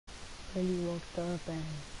Really woke up at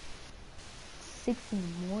 6 in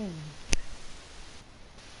the morning.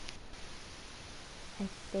 I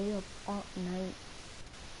stayed up all night.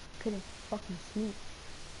 Couldn't fucking sleep.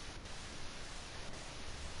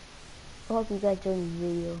 I hope you guys enjoyed this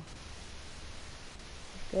video.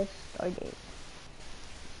 Let's get started.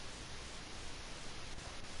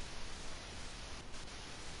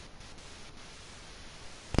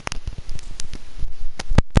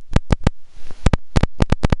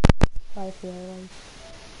 Bye, guys.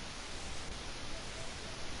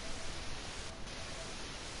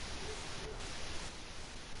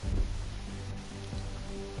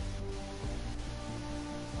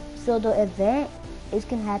 So the event is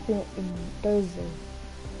gonna happen in Thursday.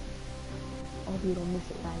 I hope you don't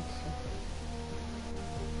miss it, guys.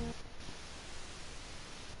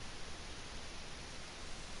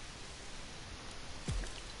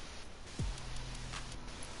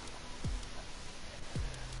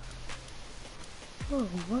 Oh,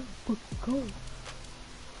 what a go?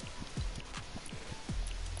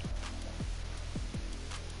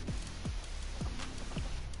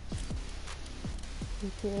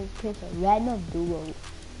 You can pick a random duo.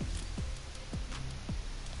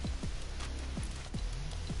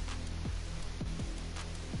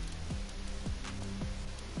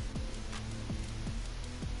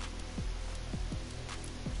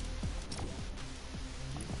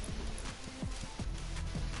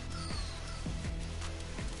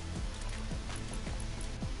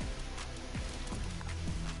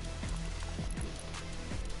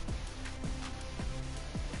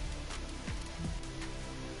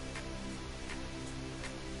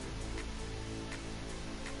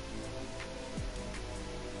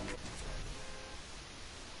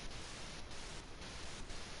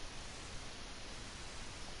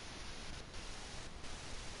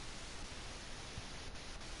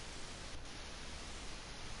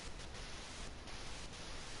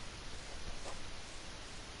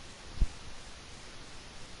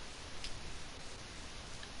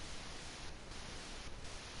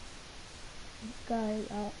 Guys,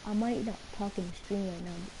 I might not talk in the stream right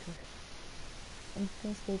now because I'm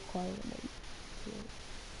gonna stay quiet.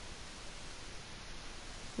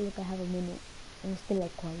 Feel like I have a minute. I'm still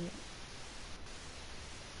like quiet.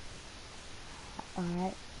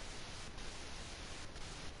 Alright.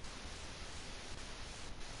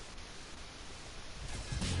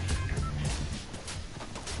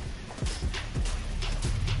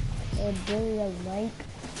 Hey, Billy, like Mike.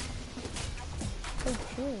 So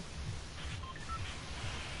chill.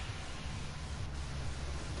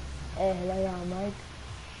 Hey, hello, Mike.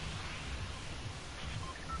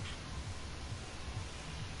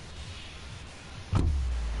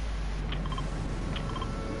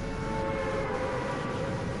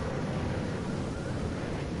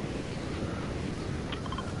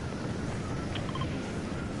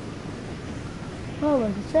 Oh,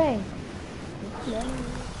 what to say?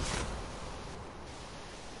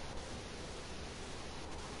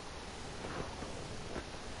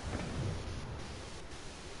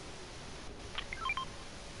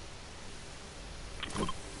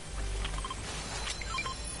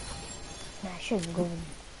 I shouldn't go.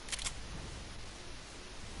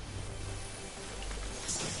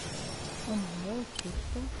 Oh no,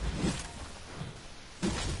 people.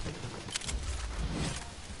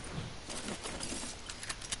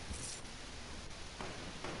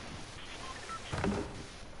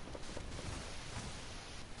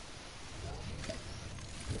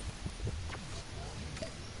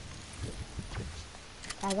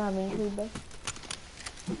 I got me food, bro.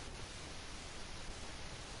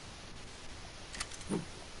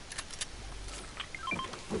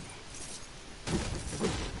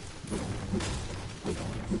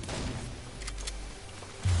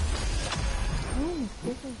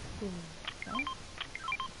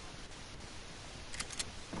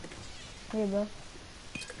 Here, bro.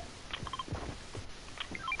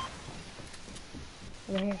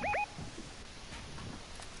 Right here.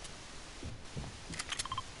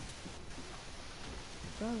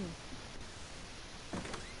 Bro.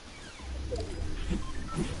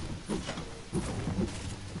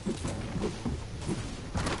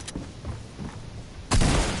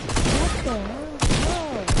 What the hell?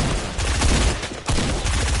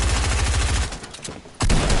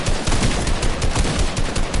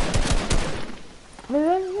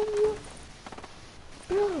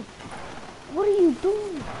 Bro, what are you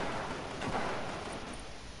doing?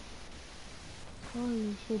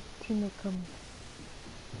 Holy shit, teammate coming.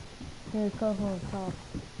 Here it comes on top.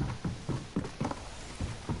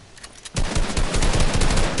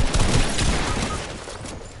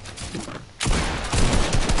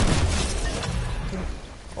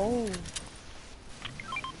 Oh.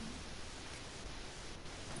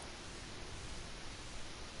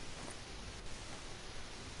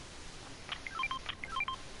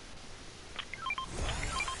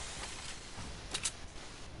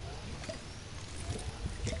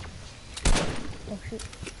 Oh shit.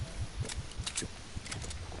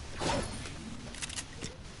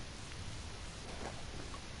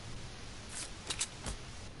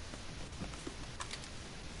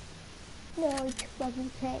 No, you took my blue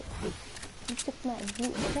tag. You took my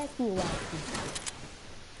blue tag, you wacky.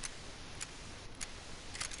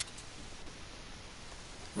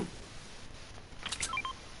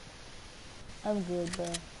 I'm good, bro.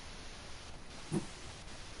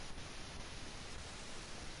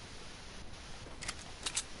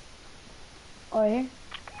 Oh, here?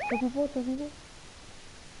 Two people, two people.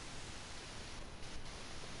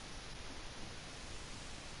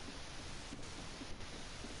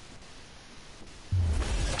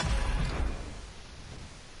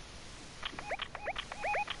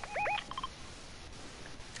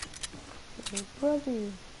 Hey, brother.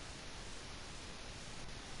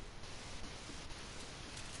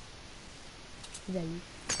 Is that you?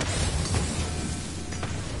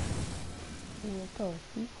 Yeah, go.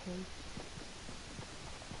 Be cool.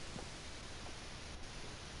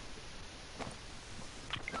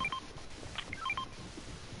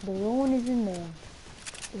 The real one is in there.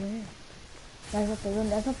 Where? That's not the real one.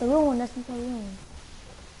 That's not the real one. That's not the real one.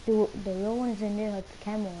 The real one is in there with the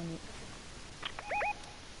camera on it.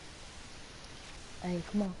 Hey,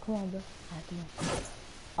 come on, bro. Alright, come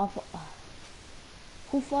on.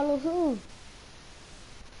 Who follows who?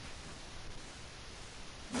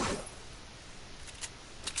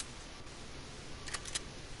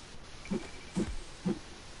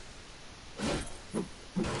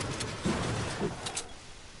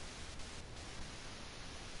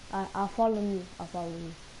 I'll follow you. I'll follow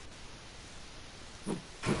you.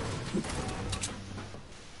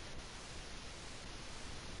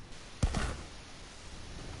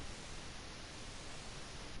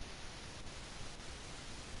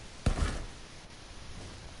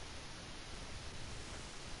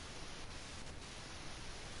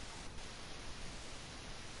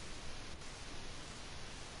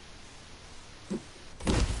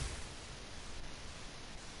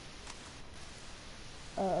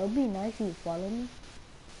 It'd be nice if you follow me.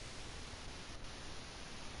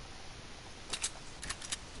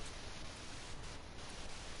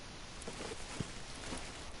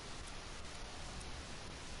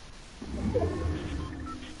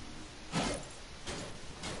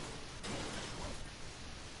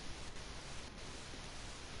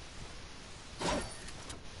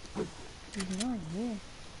 He's not here.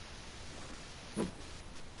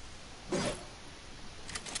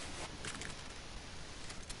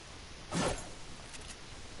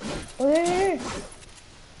 Oh, here.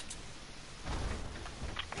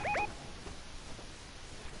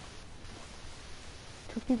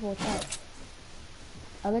 Two people attack.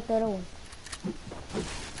 I'll get the other one.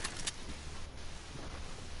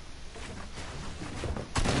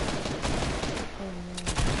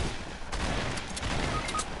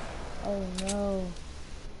 Oh no.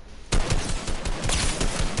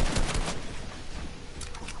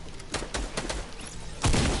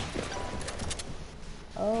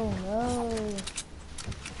 Oh no.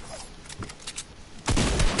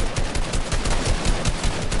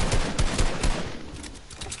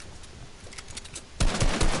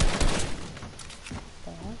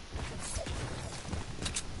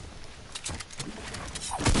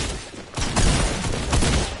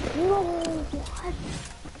 No, what?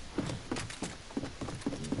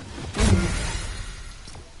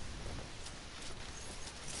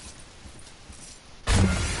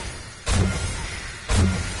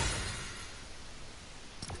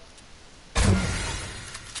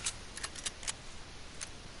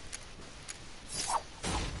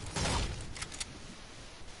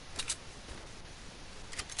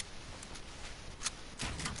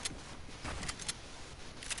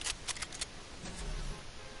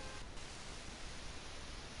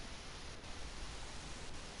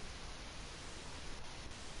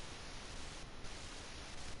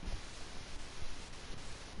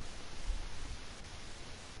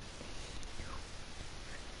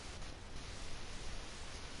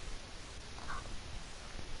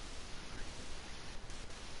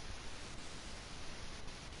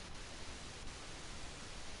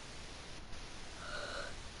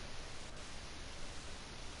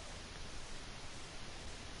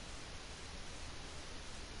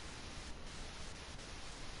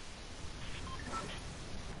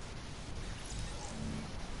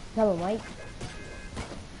 Have a mic?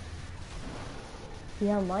 You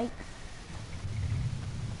have a mic?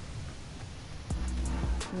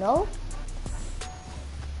 No?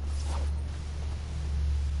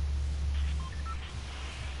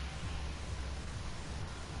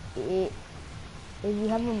 If you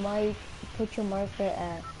have a mic, put your marker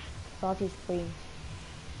at Salty Springs.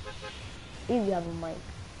 If you have a mic.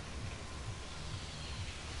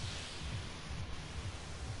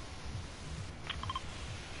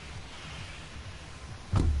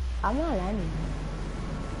 I'm not landing.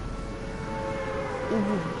 If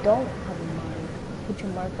you don't have a mic, put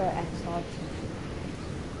your marker at Salty.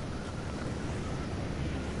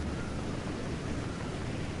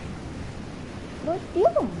 But do you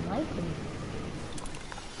have a mic in it?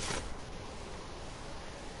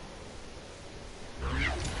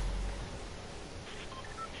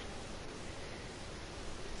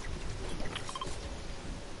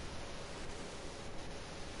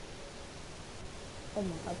 Oh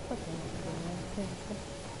my god, put it in.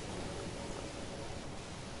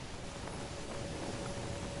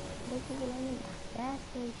 Look at the lemon gas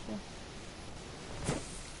station.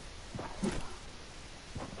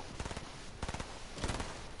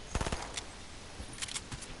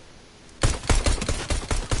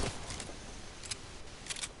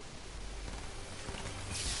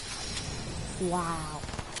 Wow.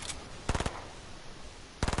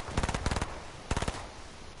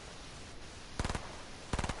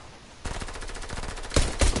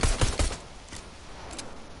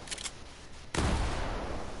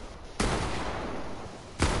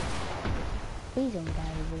 Please don't die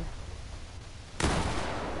over here.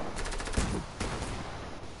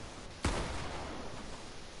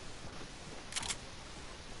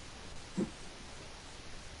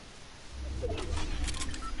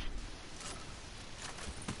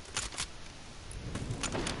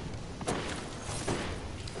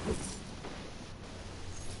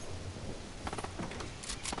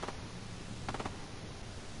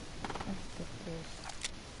 Let's get this.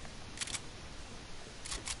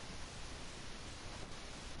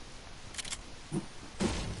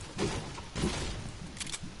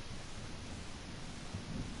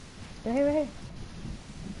 Right here, right here.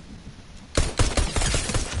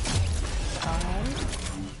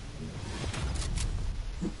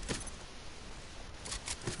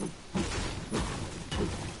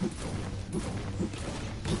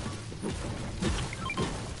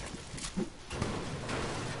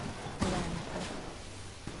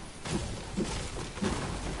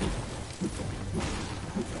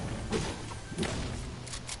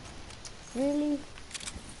 Really?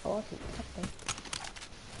 Oh, it's something.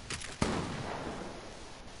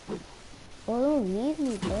 Oh, don't leave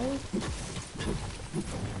me, bro.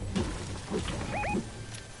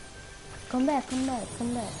 Come back, come back,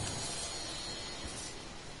 come back.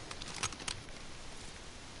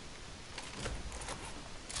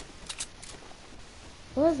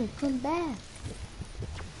 Brother, come back.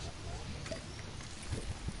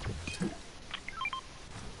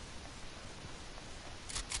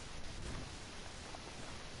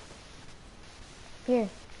 Here.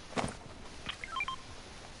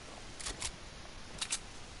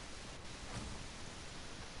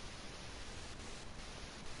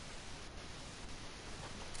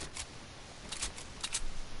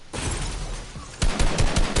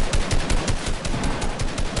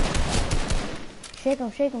 Shake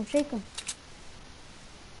him, shake him, shake him.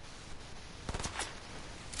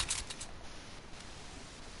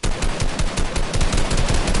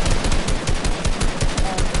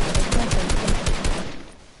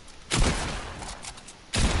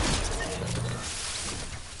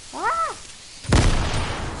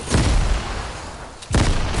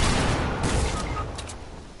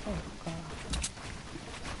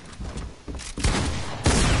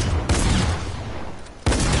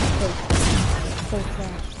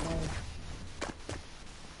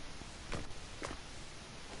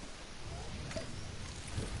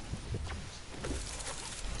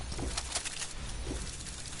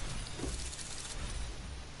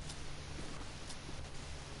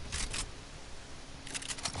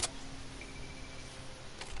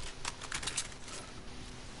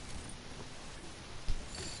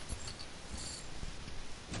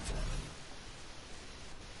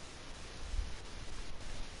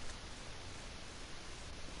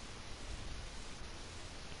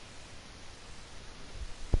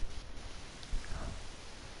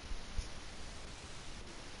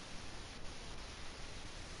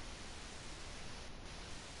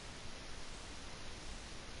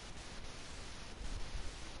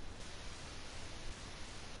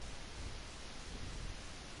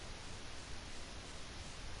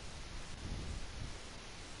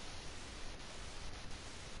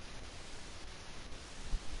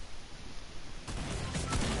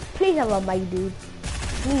 Please have a mic, dude.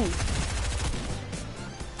 Please.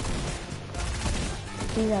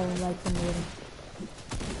 Please have a mic for me.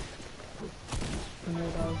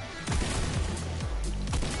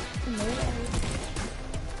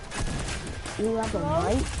 You have a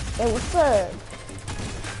mic? Hey, what's up?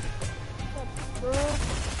 Bro.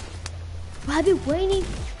 I've been waiting.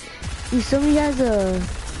 If somebody has a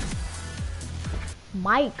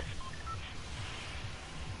mic.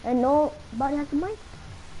 And nobody has a mic.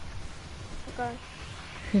 Okay.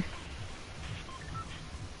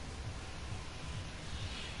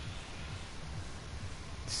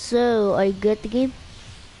 So, are you good at the game?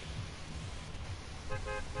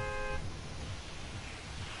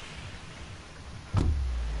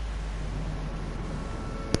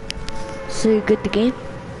 So you're good at the game?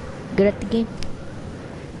 Good at the game?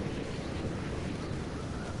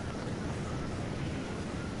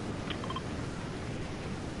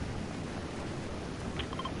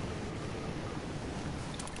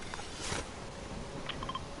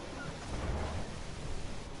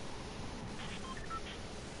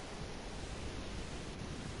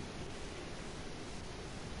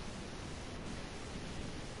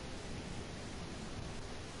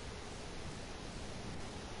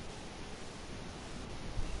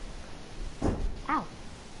 Ow.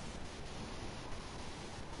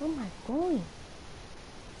 Where am I going?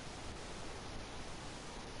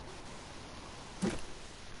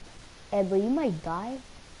 Hey, but you might die.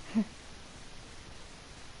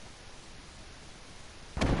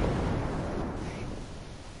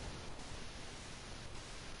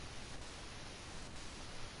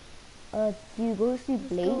 Do you go to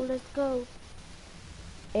sleep late? Let's go.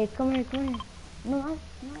 Hey, come here, come here. No, I'm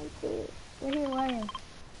right there. Right here, where I am.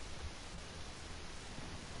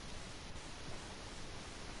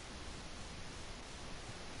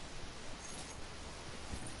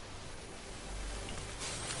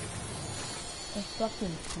 It's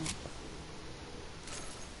fucking cheap.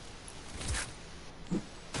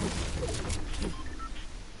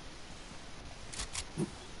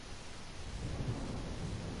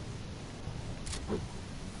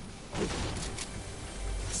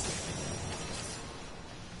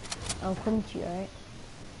 I'll come to you, alright?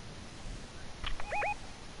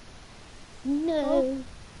 No.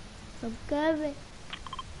 I'm coming.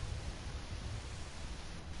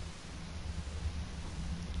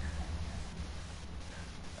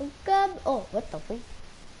 I'm coming. Oh, what the fuck?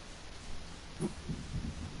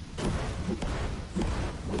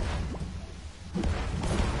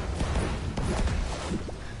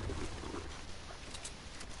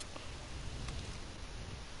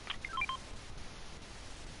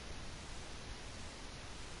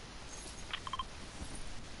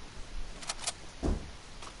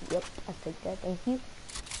 Yep, I'll take that, thank you.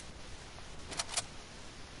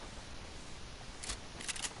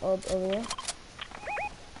 Oh, over there.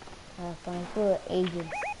 Fine, for agency.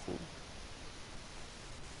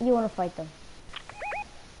 You wanna fight them?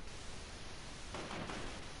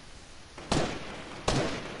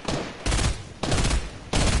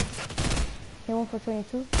 Hit one for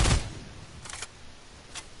 22.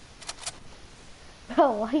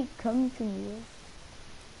 Bro, why you coming to me?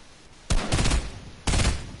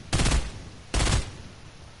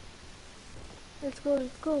 Let's go,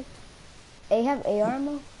 let's go. They have AR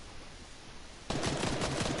ammo?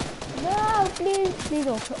 No, please, please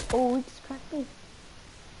don't. Oh, we just cracked me.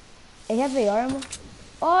 They have AR ammo?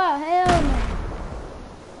 Oh, hell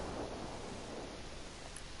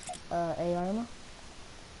no. AR ammo?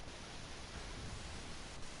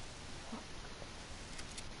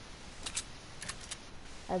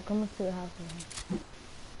 I'm coming to the house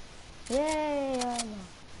now. Yay, AR ammo.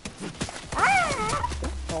 Ah!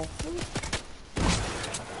 Oh,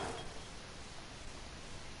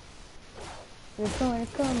 they're coming,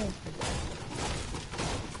 they're coming.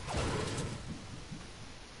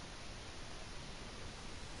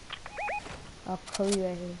 I'll kill you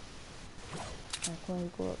right here. Like when you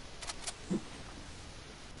go up.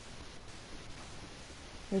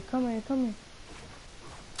 They're coming, they're coming.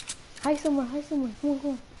 Hide somewhere, hide somewhere. Come on, come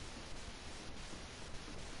on.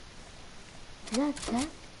 Is that that?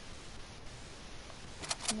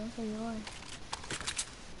 That's where you are.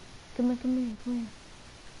 Come here, come here, come here.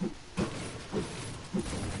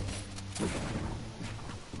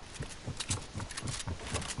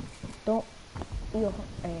 Don't. Yo,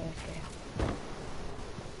 okay.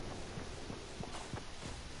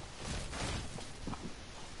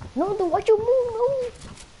 No, don't watch you move, no.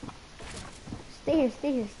 Stay here,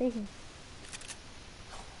 stay here, stay here.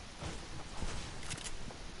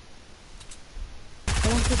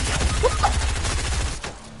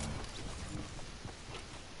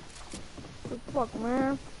 What the fuck,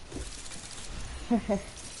 man?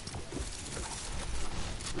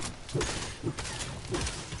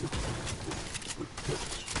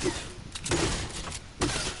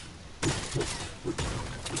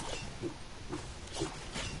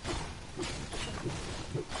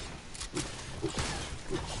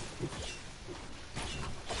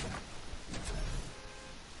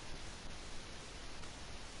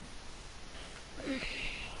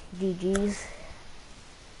 GG's.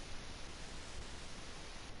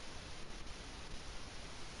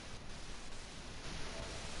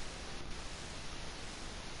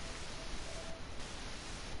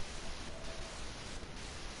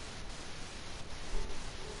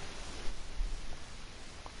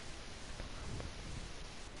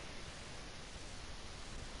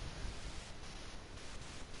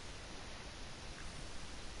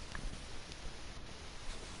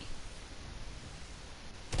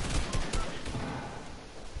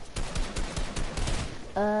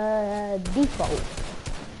 Default.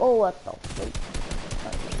 Oh, what the freak?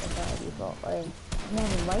 Default. Hey,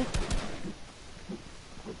 man, Mike.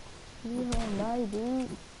 You don't know, dude.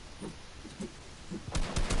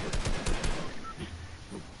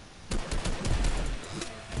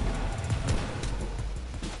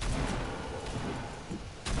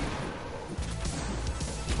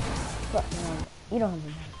 Fuck, man. You don't have the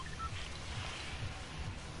mic.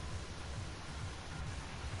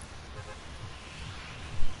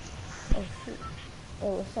 Oh, shoot. Hey,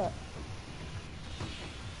 what's up?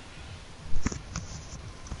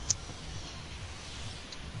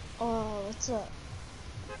 Oh, what's up?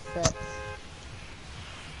 What's up?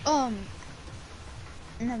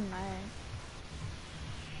 Never mind.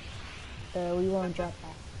 We won't drop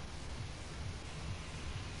that.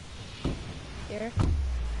 Here.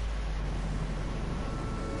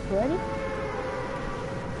 Ready?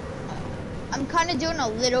 I'm kind of doing a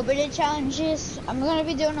little bit of challenges. I'm gonna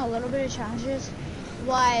be doing a little bit of challenges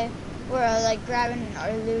while we're like grabbing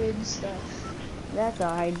our loot and stuff. That's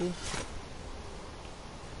alright, dude.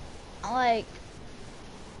 Like,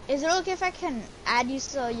 is it okay if I can add you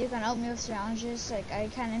so you can help me with challenges? Like, I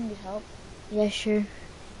kind of need help. Yeah, sure.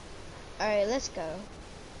 Alright, let's go.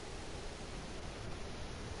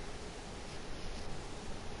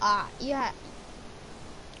 Yeah.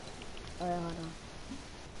 Alright, hold on.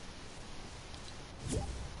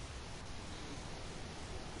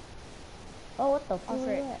 Oh, what the fuck is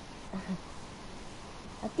that?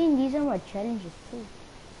 I think these are my challenges too.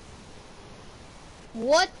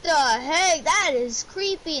 What the heck? That is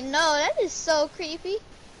creepy. No, that is so creepy.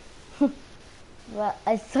 Well,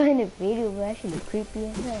 I saw in the video, but actually creepy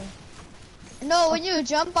as hell. No, when you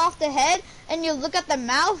jump off the head and you look at the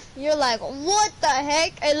mouth, you're like, what the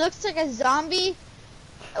heck? It looks like a zombie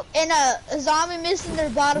and a zombie missing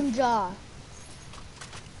their bottom jaw.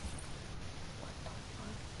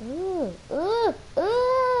 Ooh, ooh,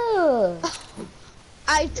 ooh.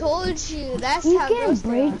 I told you, that's You how can't gross they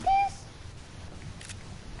break are. this?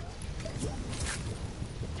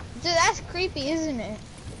 Dude, that's creepy, isn't it?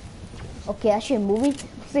 Okay, that shit moving.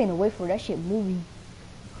 I'm staying away from that shit moving.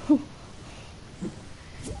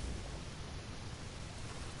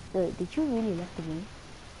 Dude, did you really left the game?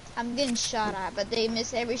 I'm getting shot at, but they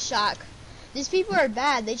miss every shot. These people are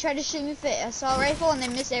bad. They try to shoot me with an assault rifle and they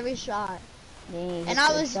miss every shot. And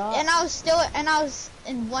I was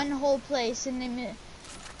in one whole place and they missed.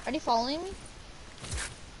 Are they following me?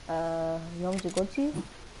 You want me to go to you?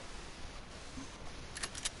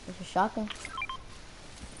 It's a shotgun.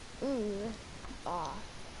 Ooh. Aw.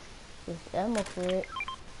 There's ammo for it.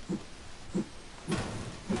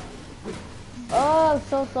 Oh, I'm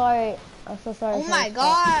so sorry. I'm so sorry. Oh my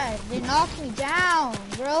god, they knocked me down,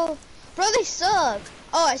 bro. Bro, they suck.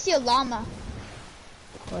 Oh, I see a llama.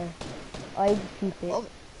 Where? Oh, you can keep it. Oh.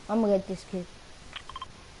 I'm gonna get this kid.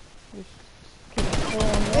 This kid is so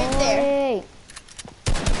Right there. annoying.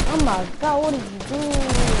 Oh my god, what did you do?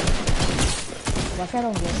 Watch, I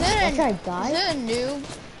don't get it. Watch, I die. Is it a noob?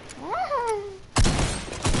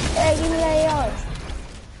 Hey, give me that AR.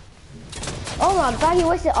 Oh my god, he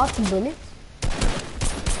wasted all the bullets.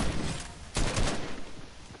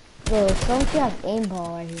 Bro, some kid has aimball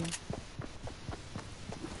right here.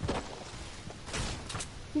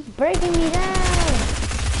 He's breaking me down.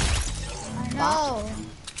 I know.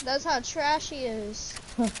 That's how trash he is.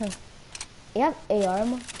 You have AR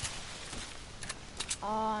ammo?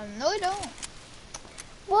 No, I don't.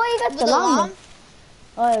 Boy, you got With the the llama.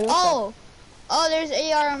 Oh. Oh, there's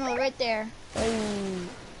AR ammo right there. Hey.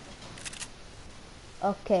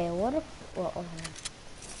 Okay, what if... Well, okay.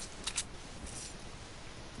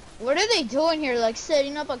 What are they doing here? Like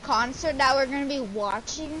setting up a concert that we're gonna be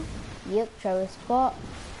watching? Yep, Travis Scott.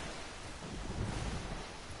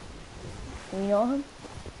 You know him?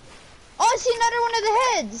 Oh, I see another one of the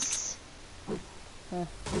heads. Huh.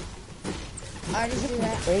 Alright, just do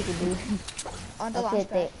that. Break it, dude. On the launch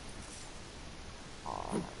pad.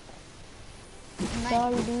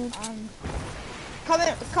 Sorry, dude.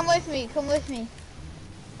 Come with me. Come with me.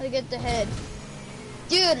 Let me get the head.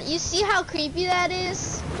 Dude, you see how creepy that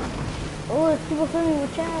is? Oh, it's people filming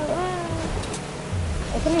with child. Ah.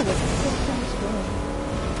 Hey, come here, guys.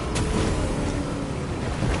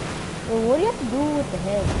 Well, what do you have to do with the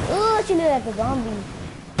head? Oh, she look like a zombie.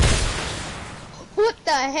 What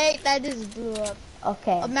the heck? That just blew up.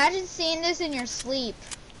 Okay. Imagine seeing this in your sleep.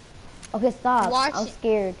 Okay, stop. I'm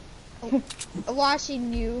scared.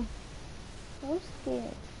 Watching you. I'm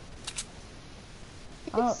scared.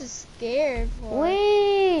 I'm so scared. For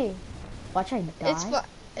Wait. Watch I die.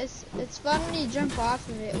 It's fun when you jump off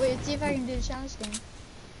of it. Wait, let's see if I can do the challenge thing.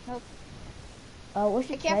 Nope. I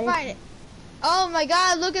can't find it. Oh my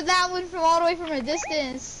god, look at that one from all the way from a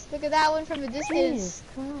distance. Look at that one from a distance. Jesus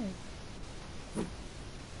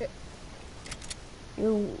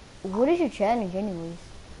Christ. What is your challenge anyways?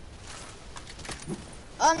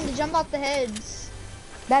 To jump off the heads.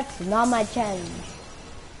 That's not my challenge.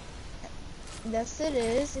 Yes it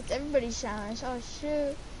is. It's everybody's challenge. Oh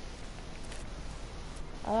shoot.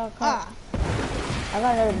 I got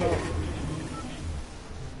another boat.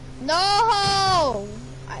 No!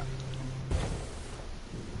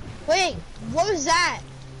 Wait, what was that?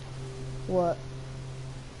 What?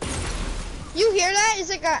 You hear that? It's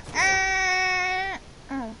like a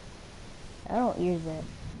I don't use that.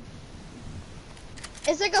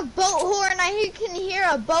 It's like a boat horn. I can hear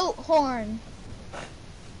a boat horn.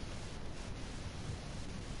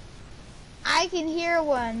 I can hear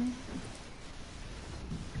one.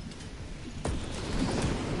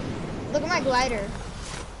 Look at my glider.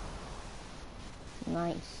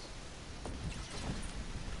 Nice.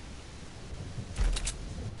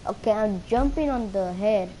 Okay, I'm jumping on the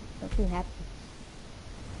head. Nothing happens.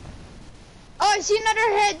 Oh, I see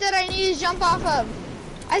another head that I need to jump off of.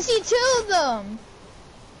 I see two of them.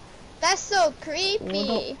 That's so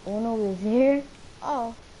creepy. One over here.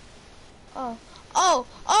 Oh.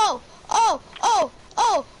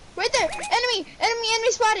 Right there. Enemy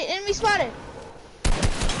spotted.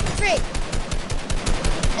 Great.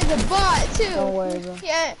 It's a bot too. Don't worry, bro.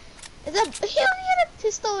 Yeah. He only had a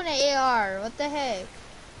pistol and an AR. What the heck?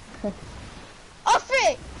 Oh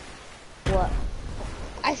frick! What?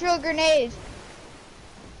 I threw a grenade.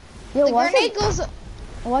 Yo, The grenade goes.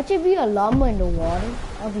 Watch it be a llama in the water.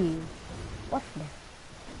 I'll be. What the?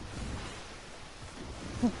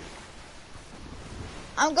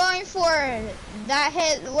 I'm going for that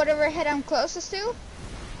head, whatever head I'm closest to,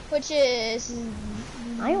 which is.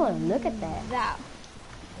 I want to look at that.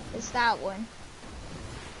 It's that one.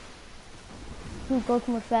 Dude, go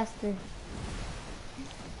much faster.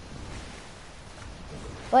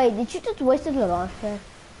 Wait, did you just waste the launch pad?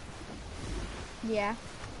 Yeah.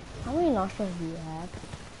 How many launch pads do you have?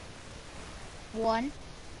 One.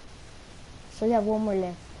 So you have one more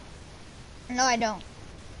left. No, I don't.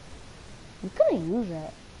 You couldn't use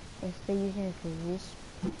that instead of using it for this.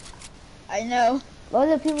 I know.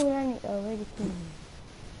 Other people already clean.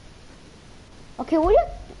 Okay, what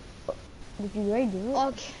did you already do it?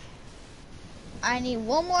 Okay. I need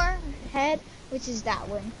one more head, which is that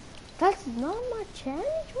one. That's not my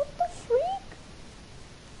challenge? What the freak?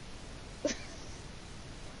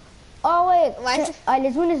 Oh wait, let's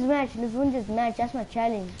win this match. That's my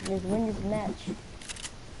challenge. Let's win this match.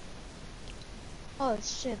 Oh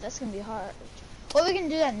shit, that's gonna be hard. Well, we can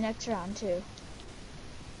do that next round too.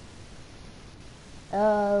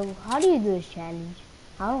 How do you do this challenge?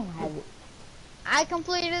 I don't have it. I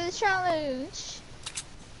completed the challenge.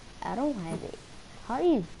 I don't have it. How do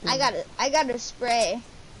you do I got a spray.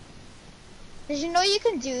 Did you know you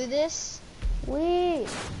can do this? Wait.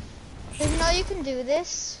 Did you know you can do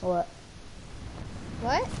this? What?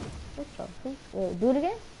 What? What's up? Wait, do it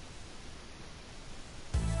again?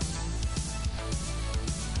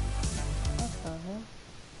 What the hell?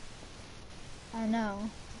 I know.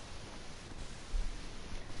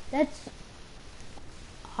 That's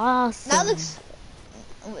awesome. That looks.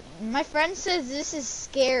 My friend says this is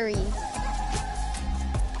scary.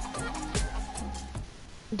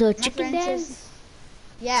 The chicken dance?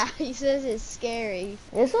 Yeah, he says it's scary.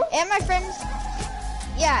 This one? And my friends,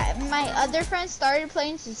 yeah, my other friends started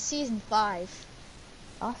playing since season 5.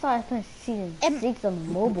 I thought I played season 6 on the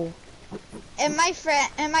mobile. And my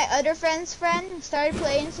other friend's friend started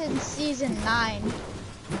playing since season 9.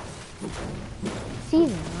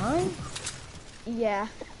 Season 9? Yeah.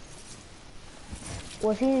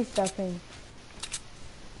 What's he stuffing?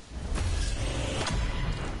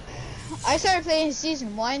 I started playing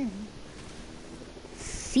season 1.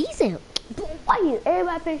 Season? Why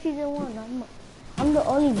everybody play season 1? I'm the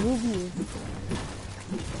only newbie.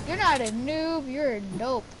 You're not a noob, you're a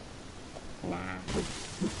dope. Nah.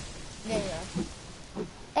 There you go.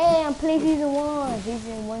 Hey, I'm playing season 1.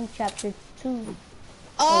 Season 1, chapter 2.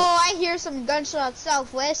 Oh, I hear some gunshots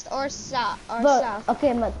southwest or south.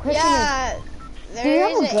 Okay, my question is... There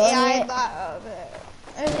is an AI bot over there.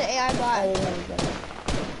 There's an AI bot.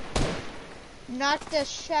 Not the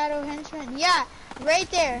shadow henchman. Yeah, right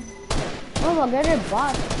there. Oh my god, they're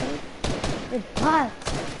bots. They're bots.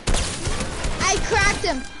 I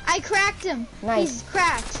cracked him. Nice. He's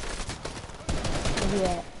cracked. Where's he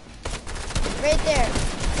at? Right there.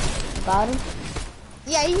 Got him?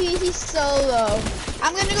 Yeah, he's so low.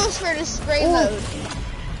 I'm gonna go for the spray mode.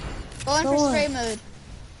 Going for spray mode.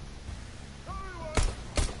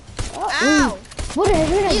 Ow! What the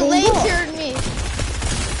heck? He lasered me.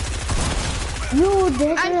 Yo,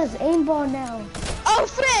 the heck has aimball now. Oh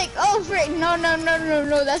frick! No,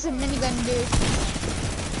 that's a minigun, dude.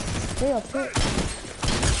 Stay up here.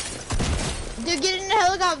 Dude, get in the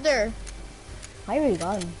helicopter. I already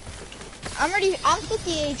got him. I'm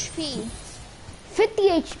 50 HP. 50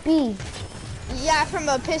 HP? Yeah, from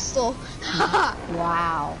a pistol.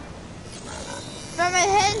 Wow. From a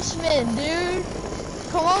henchman, dude.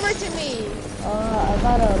 Come over to me. I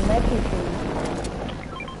got a medkit.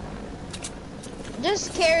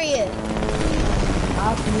 Just carry it.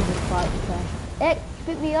 I'll have to use the spot crash. Hey,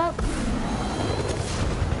 pick me up.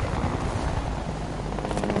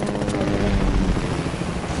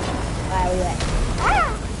 Alright, where you at?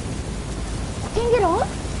 Ah! I can't get on.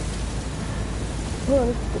 Bro,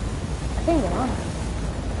 I can't get on.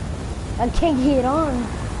 I can't get on.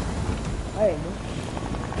 Alright, dude.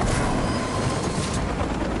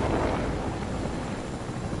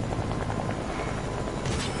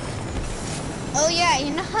 Oh yeah,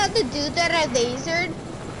 you know how the dude that I lasered?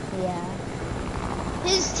 Yeah.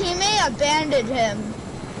 His teammate abandoned him.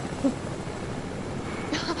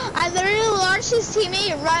 I literally watched his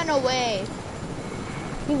teammate run away.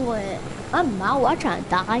 He went, I'm trying to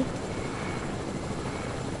die.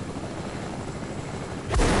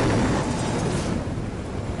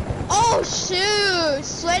 Oh shoot!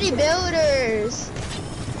 Sweaty builders.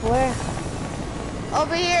 Where?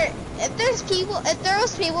 Over here. If there was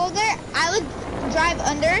people there, I would drive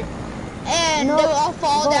under and they'll all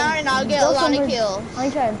fall down and I'll get a lot of kills. I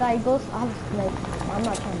ain't trying to die. I'm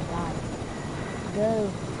not trying to die.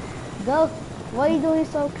 Go. Why are you doing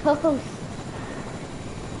so close?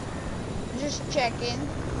 Just checking.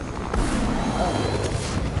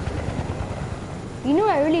 You know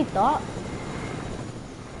what I really thought?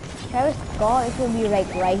 Travis Scott, it could be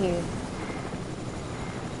like right here.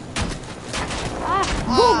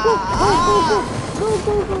 Go.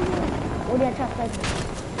 Oh, they're trying to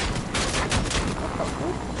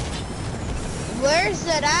Where's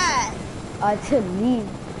it at? To leave.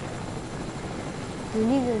 To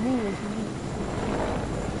leave.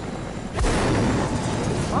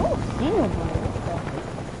 I don't see nobody.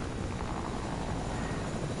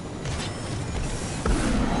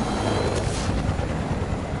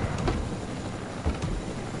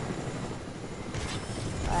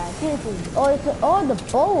 The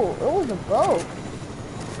boat. It was a boat.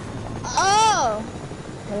 Oh.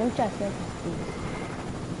 Let me try to see.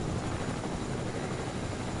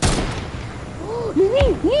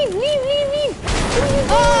 Leave.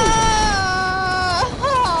 Oh,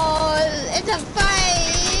 it's a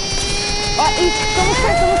fight. Someone's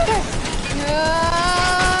first. No.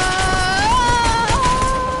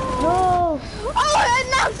 Oh, I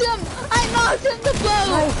knocked him the boat.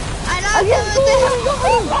 Nice. I knocked him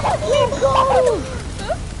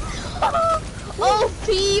OP,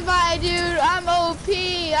 my dude. I'm OP.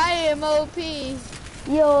 I am OP.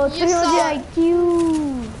 Yo, 300 IQ.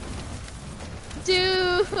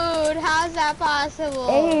 Dude, how's that possible?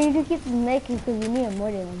 Hey, you just keep making because you need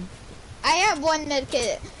more than one. I have one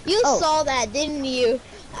medkit. You saw that, didn't you?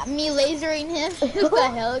 Me lasering him with the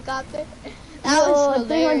helicopter. That was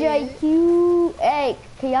hilarious. 300 IQ. Hey,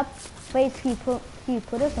 can y'all please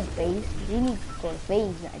put us on phase? We need to go to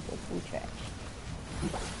phase, not just full trash.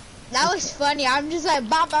 That was funny. I'm just like,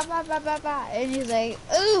 ba. And he's like,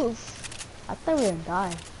 oof. I thought we were gonna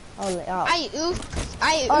die. I oofed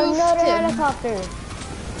another him. helicopter.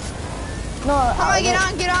 No. Come on, get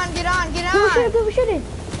on. Go shoot it.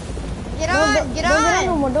 Get on. Don't get on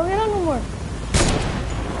no more.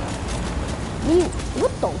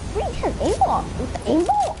 What the freak has aimball? With the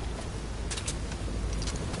aimball?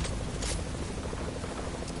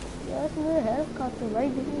 Yeah, that's another helicopter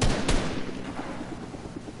right there.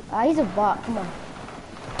 He's a bot. Come on.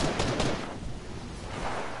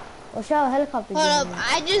 Watch out, helicopter. Hold up,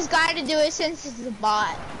 I just gotta do it since it's a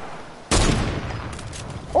bot.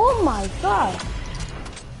 Oh my god.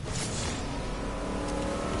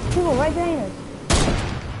 People right behind us.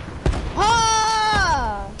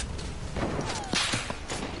 Ah!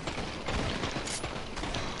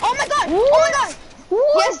 Oh my god! What? Oh my god!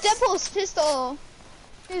 What? He has Deadpool's pistol.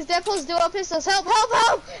 His Deadpool's dual pistols. Help! Help!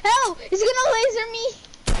 Help! Help! He's gonna laser me!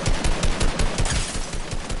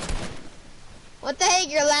 What the heck?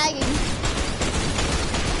 You're lagging.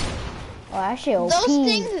 Oh, actually, OP.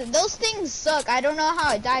 Those things suck. I don't know how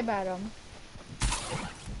I died by them.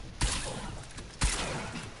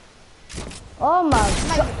 Oh my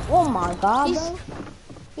god. Oh my god, bro.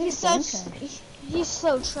 He's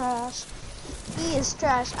so trash. He is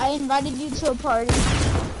trash. I invited you to a party. Oh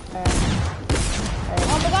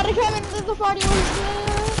my god, I can't even leave the party. What is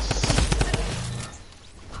this?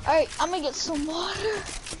 Alright, I'm gonna get some water.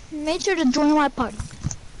 Make sure to join my party.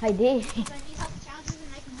 I did.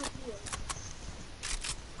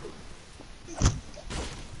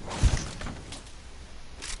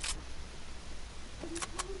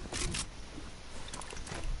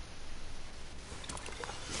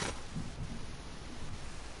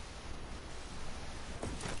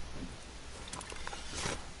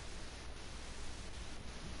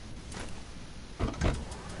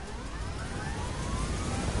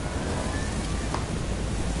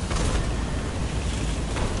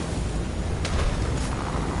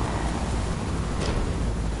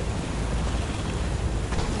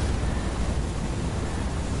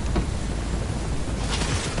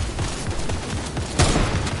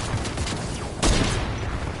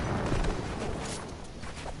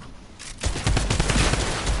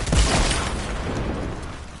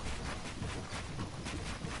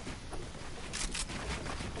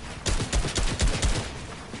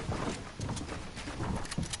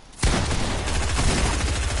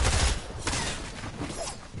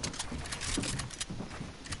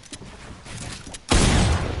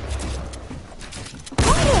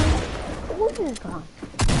 What is gone?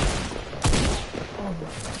 Oh my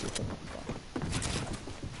god.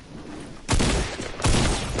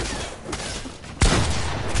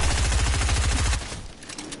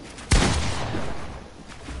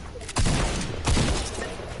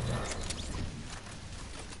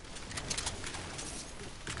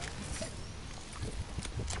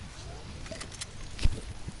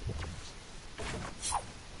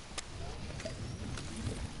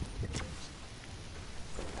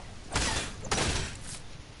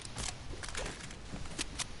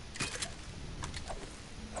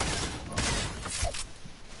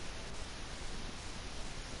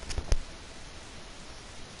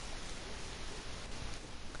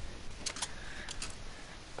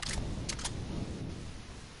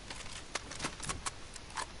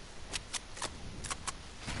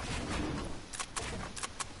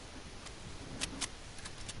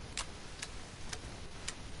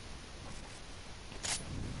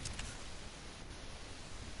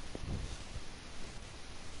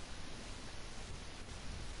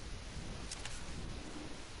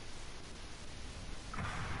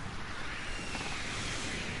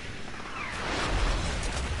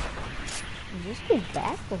 Is this kid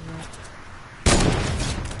back or what?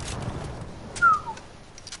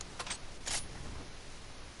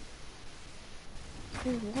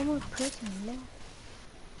 There's one more person left.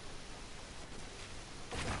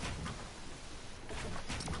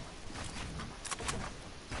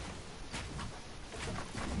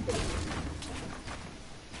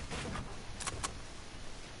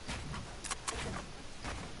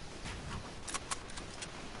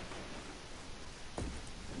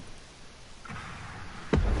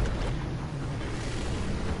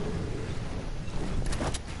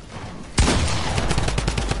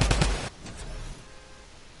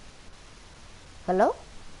 Hello?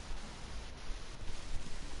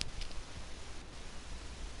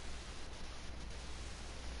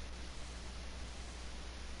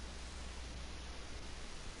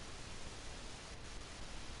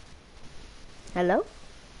 Hello?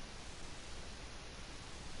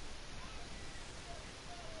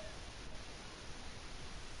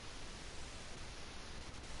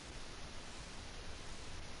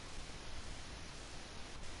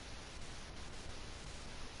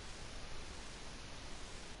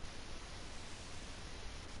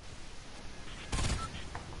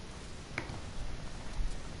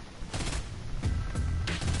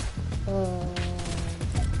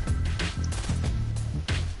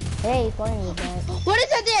 Hey, Fortnite back. What is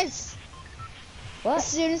that? This? What? As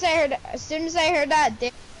soon as I heard that,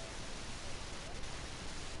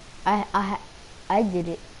 I did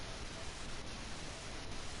it.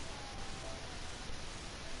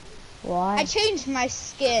 Why? I changed my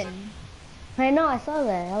skin. I know, I saw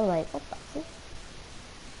that. I was like, what the fuck?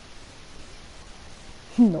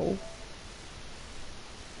 No.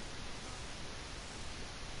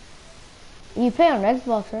 You play on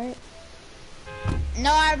Xbox, right?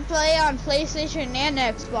 No, I play on PlayStation and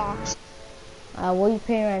Xbox. What are you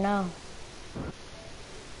playing right now?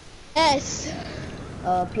 Yes.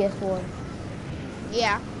 PS4.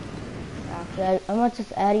 Yeah. Actually, I'm gonna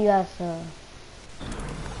just add you as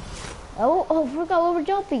Oh, I forgot what we're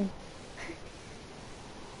jumping.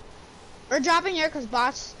 We're dropping here because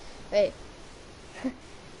bots. Wait.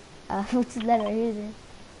 What's that right here then?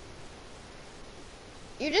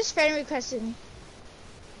 You just friend requested me.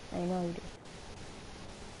 I know you do.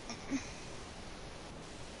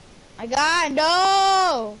 My God,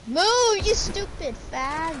 no! Move, you stupid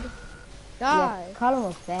fag. God. Yeah, call him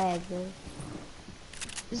a fag, bro.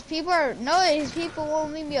 These people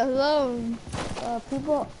won't leave me alone.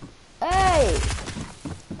 People, hey!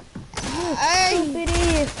 You stupid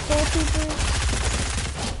idiot, skull trooper.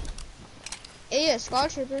 Yeah, Skull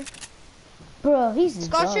Trooper. Bro, he's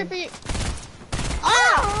Skull dumb. Trooper.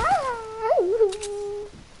 Ah!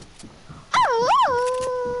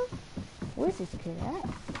 Oh! Where's this kid at?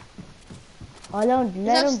 Oh, let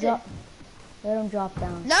him drop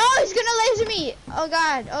down. No, he's gonna laser me. Oh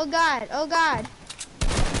God, oh God, oh God.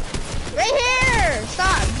 Right here!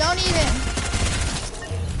 Stop, don't even.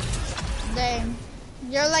 Dang.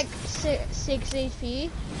 You're like 6 HP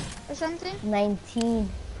or something? 19.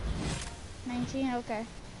 19, okay.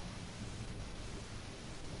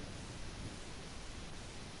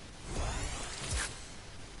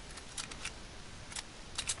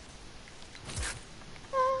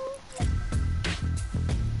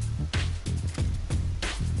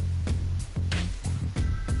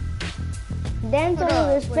 Dance over,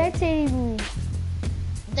 they're spectating me.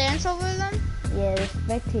 Dance over them? Yeah, they're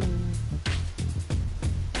spectating me.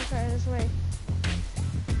 Okay, this way.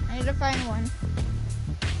 I need to find one.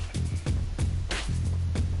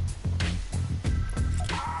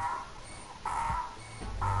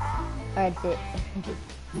 Alright, that's it.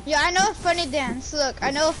 Yeah, I know a funny dance. Look,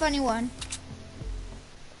 I know a funny one.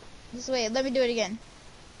 Just wait, let me do it again.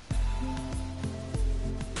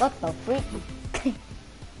 What the freak?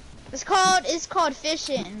 It's called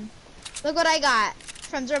fishing. Look what I got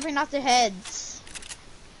from dropping off their heads.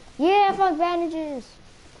 Yeah, I found bandages.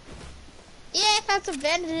 Yeah, I found some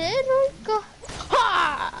bandages. Oh, God.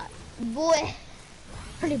 Ha! Boy.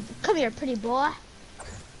 Come here, pretty boy.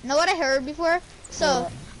 You know what I heard before? So,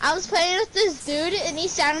 What? I was playing with this dude, and he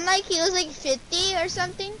sounded like he was like 50 or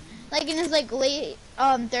something. Like in his like late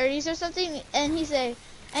 30s or something. And he said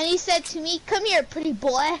to me, come here, pretty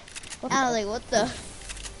boy. And I was like, what the?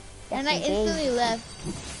 And I instantly left.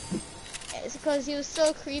 It's because he was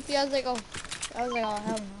so creepy. I was like, oh hell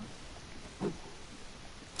no.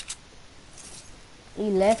 You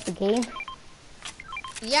left the game?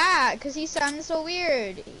 Yeah, because he sounded so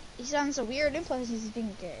weird. He sounds so weird, and plus he's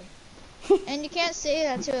being gay. And you can't say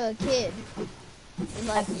that to a kid.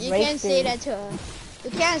 Like you can't say that to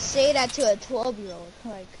a 12-year-old.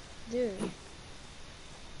 Like, dude.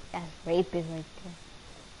 That's rapist right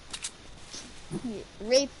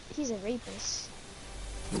there. He's a rapist.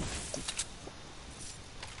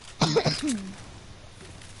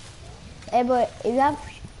 Hey, but if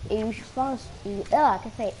you find, I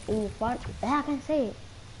can say it. If you find, I can say it.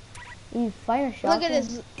 If you find a shotgun. Look at this.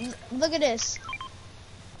 Look at this.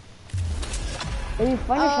 If you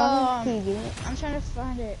find a shotgun, can you get it? I'm trying to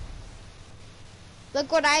find it.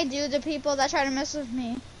 Look what I do to people that try to mess with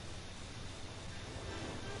me.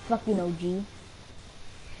 Fucking OG.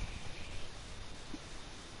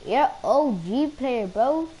 Yeah, OG player,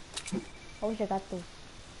 bro. I wish I got those.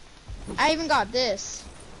 I even got this.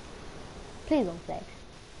 Please don't flex.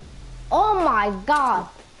 Oh my god.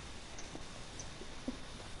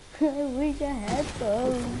 I wish I had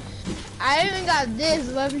those. I even got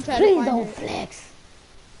this. Let me try Please to find don't it. flex.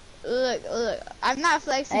 Look. I'm not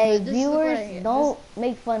flexing. Hey, but this viewers, is what I get. don't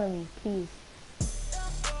make fun of me, please.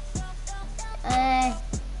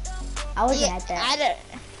 I wish I had that.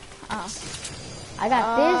 I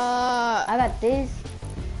got this. I got this.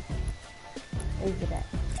 Where's it at?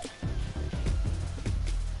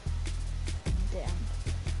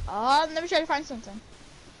 Damn. Let me try to find something.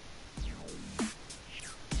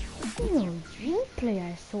 You play,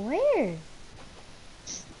 I swear.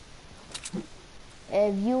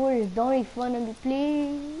 Hey, viewers, don't make fun of me,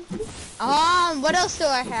 please. What else do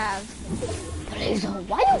I have? Please don't.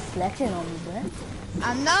 Why you flexing on me, bro?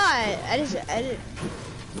 I'm not. I just.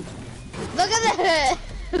 Look at that.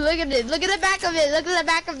 Look at it. Look at the back of it. Look at the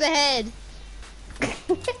back of the head.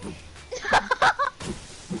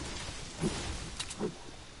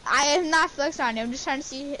 I am not flexed on him. I'm just trying to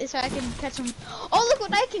see if I can catch him. Oh, look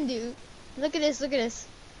what I can do. Look at this, look at this.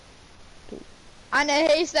 On a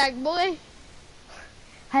haystack, boy.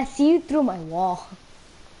 I see you through my wall.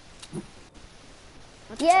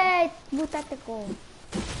 Yay! Tactical.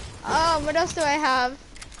 Oh, what else do I have?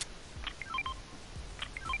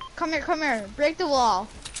 Come here. Break the wall.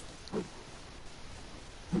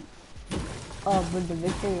 Oh, but the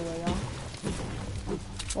victory way off.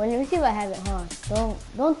 Well, let me see if I have it, huh?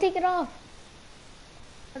 Don't take it off.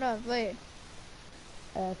 Hold up, wait.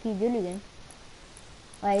 Can you do it again?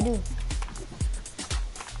 Oh, I do.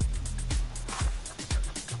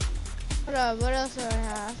 Hold up, what else do I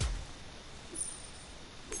have?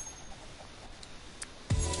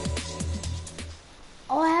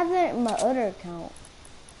 Oh, I have that in my other account.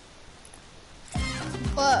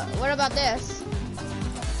 What about this?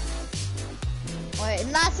 Wait,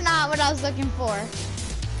 that's not what I was looking for.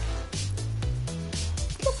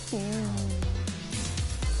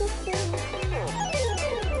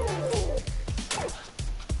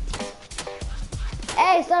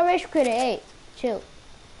 Hey, stop rage critter. Hey, chill.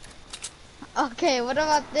 Okay, what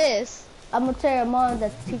about this? I'm gonna tell your mom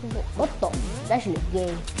that what the? That shit is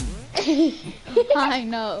gay. I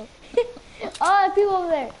know. Oh, people over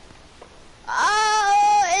there.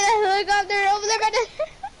 Oh, and a helicopter over there.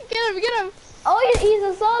 Get him. Oh, he's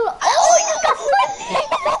a solo. Oh, he just got slit.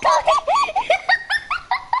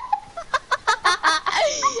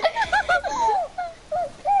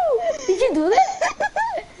 Did you do that?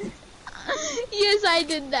 Yes, I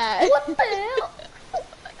did that. What the hell?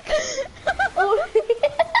 Oh.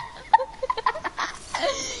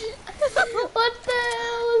 What the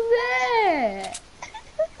hell was that?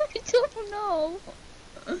 I don't know.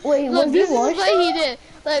 Wait, Look, was this he is what he did.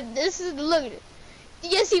 Look.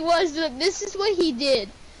 Yes, he was. Look, this is what he did.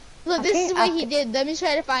 Look, this is what he did. Let me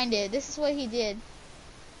try to find it. This is what he did.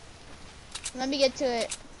 Let me get to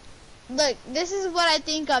it. Look, this is what I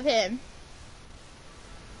think of him.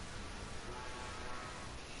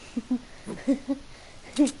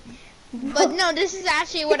 But no, this is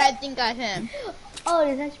actually what I think of him. Oh,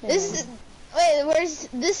 this is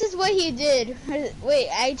this is what he did. Wait,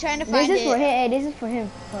 I'm trying to find it. This is for him. Hey, this is for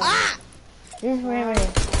him. Ah! This is for him right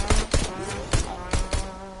here.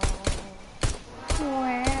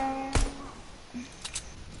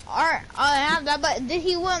 Alright, I have that, but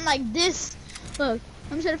he went like this. Look,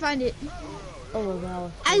 I'm trying to find it. Oh my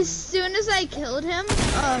god. As soon as I killed him,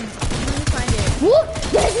 let me find it. What?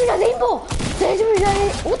 There's a rainbow!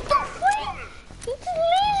 What the fuck? It's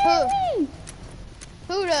lazy!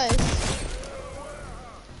 Who does?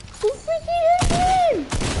 Who freaking hit him?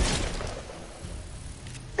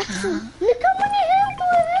 Look how many health do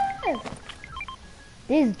I have!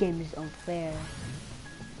 This game is unfair.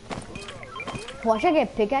 Watch I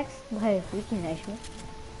get pickaxe by a freaking henchman.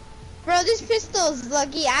 Bro, this pistol's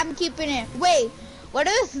lucky. I'm keeping it. Wait, what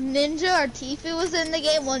if Ninja or Tifu was in the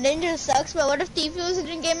game? Well, Ninja sucks, but what if Tifu was in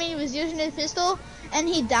the game and he was using his pistol and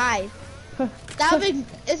he died? That would be,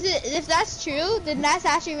 if that's true, then that's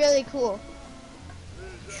actually really cool.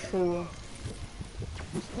 True.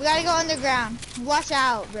 We gotta go underground. Watch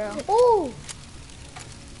out, bro. Ooh!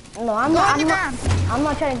 No, I'm not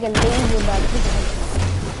trying to get lazy about this.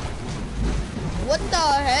 What the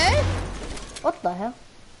heck? What the hell?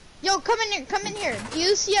 Yo, come in here. Do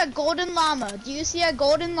you see a golden llama?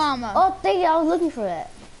 Oh, thank you. I was looking for that.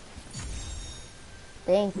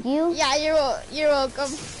 Thank you. Yeah, you're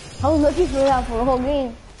welcome. I was looking for that for the whole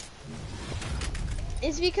game.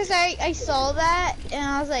 It's because I saw that and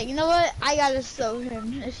I was like, you know what? I gotta show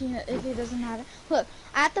him if he doesn't have it. Look,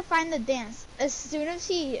 I have to find the dance. As soon as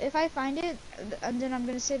if I find it, then I'm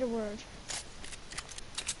gonna say the word.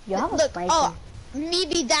 You have a look, spicy. oh, me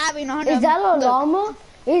be dabbing on him. Is that a llama?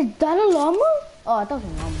 Is that a llama? Oh, I thought it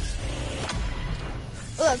was a llama.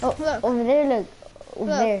 Look, look. Over there, look.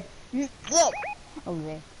 Over there. Look. Over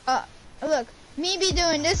there. Look. Me be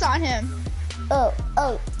doing this on him. Oh.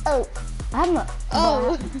 I'm not.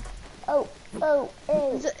 Oh. Oh.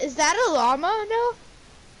 Is that a llama? No.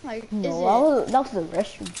 Like, no, that was the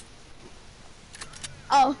restroom.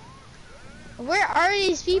 Oh. Where are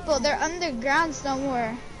these people? They're underground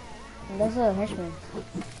somewhere. That's a henchman.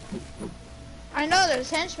 I know there's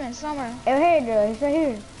henchmen somewhere. Over here, girl. He's right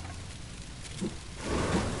here.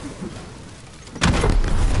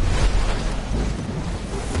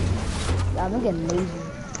 I'm gonna get lazy.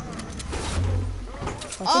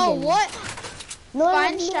 Oh, what? No,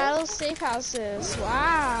 Find shadow safe houses.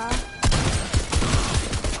 Wow.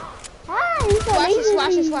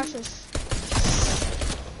 Watch this.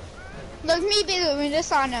 Look, me be doing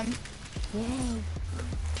this on him. Yay.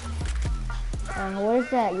 Where's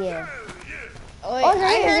that? Yeah. Oh, wait,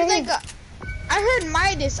 I heard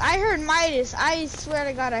Midas. I heard Midas. I swear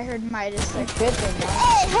to God, I heard Midas. I'm tripping, man.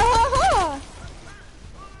 Hey, ha,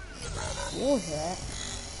 What was that?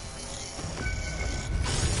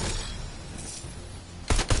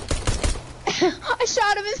 I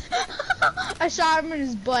shot him in. I shot him in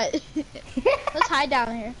his butt. Let's hide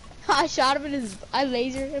down here. I shot him in his. I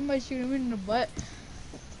lasered him. I shoot him in the butt.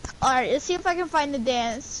 All right, let's see if I can find the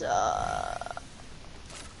dance. I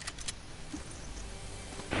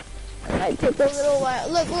took a little while.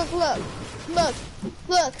 Look, look, look, look,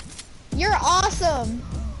 look. You're awesome.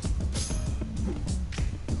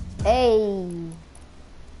 Hey.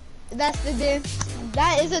 That's the dance.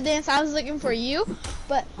 That is a dance I was looking for you,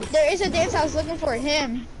 but there is a dance I was looking for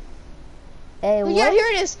him. Hey, Well, what? yeah, here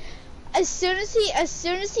it is. As soon as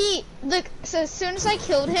I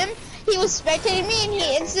killed him, he was spectating me and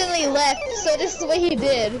he instantly left. So this is what he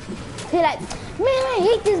did. He like, man, I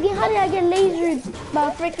hate this game. How did I get lasered by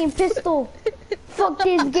a freaking pistol? Fuck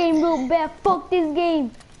this game real bad. Fuck this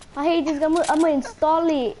game. I hate this game. I'm gonna install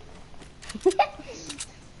it.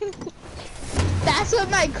 That's what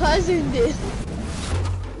my cousin did.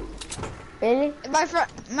 Really? My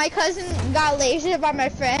cousin got lasered by my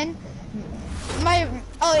friend. My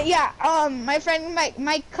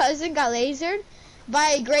cousin got lasered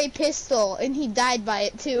by a gray pistol and he died by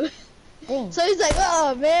it too. Dang. So he's like,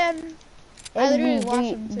 oh man. I literally watched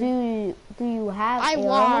him too. Do you have I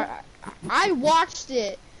watched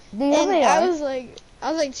it. Do you have and AR? I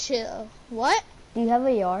was like, chill. What? Do you have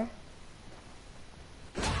AR?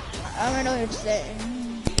 I don't know what you're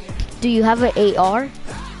saying. Do you have an AR?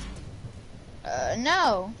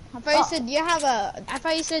 No. I thought you said you have a. I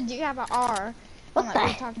thought you said you have an R. What I'm the? like, what are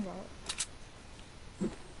you talking about?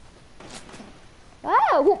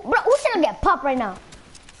 Oh, who's gonna get popped right now?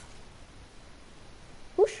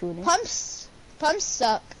 Who's shooting? Pumps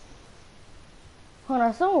suck. Hold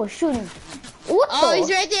on, someone was shooting. What Oh, the?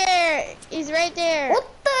 he's right there. He's right there. What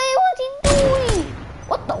the hell was he doing?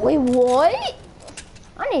 What the? Wait, what?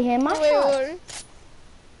 I need to hit my shot.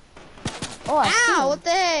 Oh, I see Ow! him. What the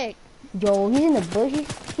heck? Yo, he's in the bush.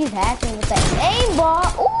 He's hacking with that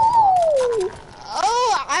aimbot. Ooh!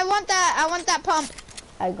 Oh, I want that pump.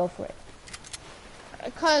 I go for it.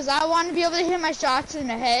 Cause I want to be able to hit my shots in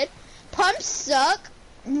the head. Pumps suck.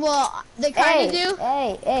 Well, they kind of do.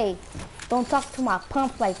 Hey! Don't talk to my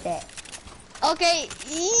pump like that. Okay.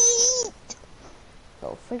 Eat.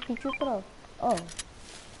 Go freaking shoot it off. Oh.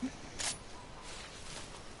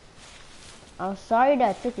 I'm sorry that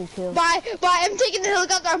I took your kill. Bye. I'm taking the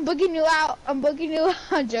helicopter. I'm booking you out. I'm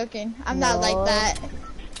joking. I'm not like that.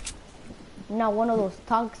 You're not one of those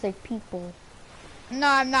toxic people. No,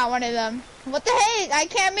 I'm not one of them. What the heck? I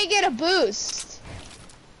can't make it a boost.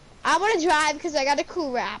 I want to drive because I got a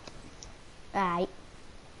cool wrap. Alright.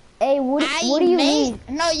 Hey, what do you need?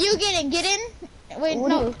 No, you get in. Wait,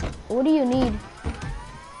 no. What do you need?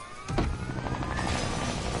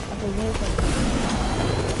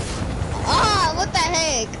 Ah, what the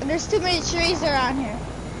heck? There's too many trees around here.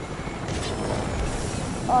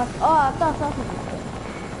 I thought something.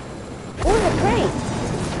 Oh, the crate.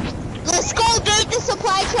 Let's go get the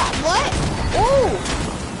supply trap. What? Oh!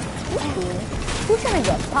 Who's gonna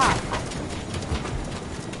get popped?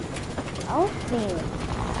 I don't see it.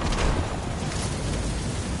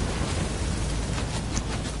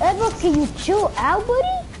 Edward, can you chill out, buddy?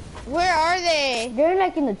 Where are they? They're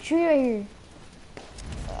like in the tree right here.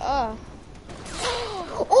 Oh.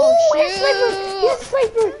 Oh,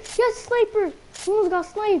 sniper! Yes, sniper! Someone got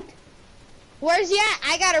sniped. Where's he at?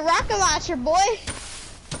 I got a rocket launcher, boy.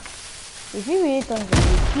 If you really don't,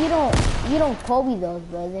 you don't Kobe those,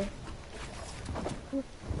 brother.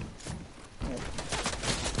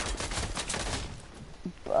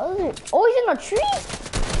 Brother, oh, he's in a tree.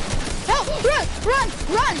 No,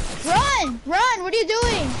 run! What are you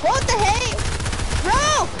doing? What the heck,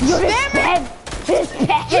 bro? You're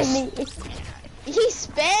Spammer. He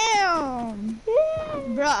spam.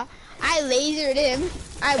 Bruh, I lasered him.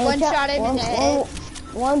 I one-shot him in the head.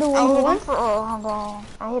 Wonder I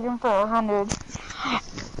hit him for 100.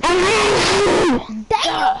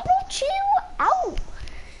 Damn, chill out.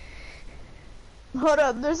 Hold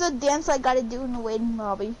up, there's a dance I gotta do in the waiting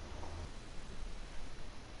lobby.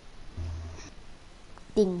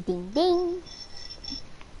 Ding, ding, ding.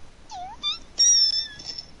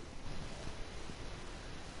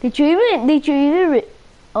 Did you even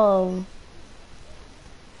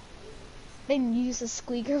Then use a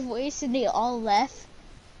squeaker voice and they all left.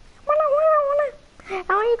 wanna.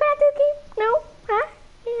 Oh, you got the game? No? Huh?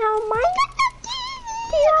 You know mine?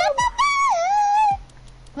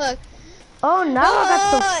 Look. Oh, now I got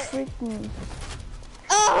the freaking...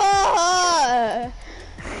 Oh! Hello,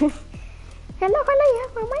 you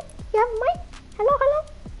have my mic? You have a mic? Hello.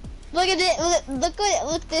 Look at it.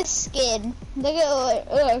 Look this skin.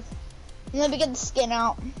 Look. Let me get the skin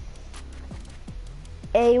out.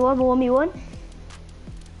 Hey, you want to 1v1?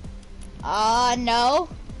 No.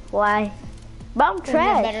 Why? But I'm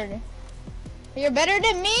trash. You're better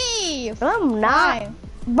than me. I'm not. Fine.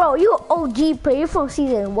 Bro, you OG player from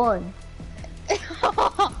season 1.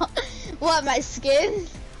 What, my skin?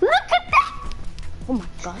 Look at that! Oh my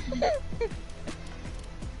god.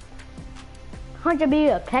 100 be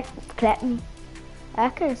a clap me. I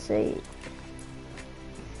can say it.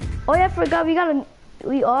 Oh yeah, I forgot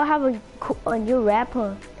we all have a new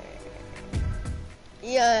rapper.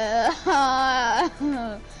 Yeah.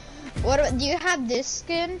 Do you have this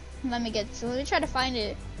skin? Let me try to find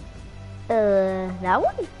it. That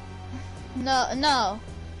one? No.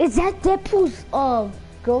 Is that Deadpool's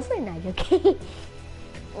girlfriend? Not okay.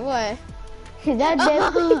 What? Is that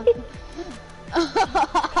Deadpool?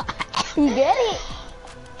 You get it?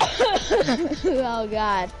 Oh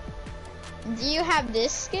god. Do you have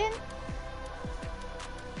this skin?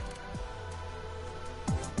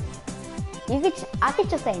 I could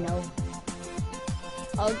just say no.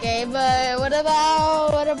 Okay, but what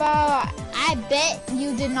about? I bet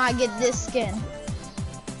you did not get this skin.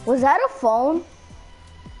 Was that a phone?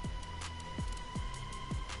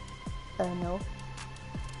 No.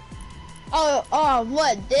 Oh,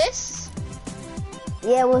 what, this?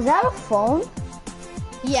 Yeah, was that a phone?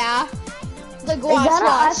 Yeah. Is that an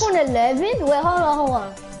iPhone 11? Wait, hold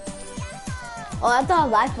on. Oh, I thought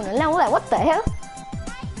it was iPhone 11. I'm like, what the hell?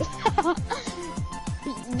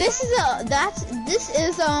 This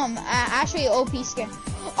is actually OP skin.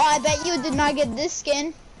 Oh, I bet you did not get this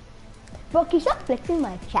skin. Bro, can you stop flexing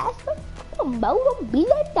my chest, bro? Come on, bro, don't be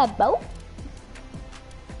like that, bro.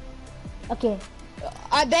 Okay.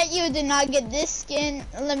 I bet you did not get this skin.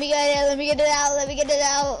 Let me get it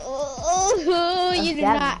out. Oh, you did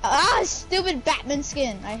not. Ah, stupid Batman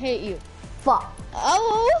skin. I hate you. Fuck.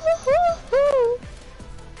 Oh.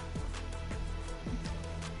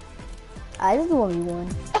 I just want me one.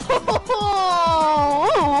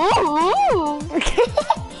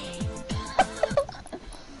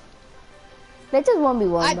 Let's just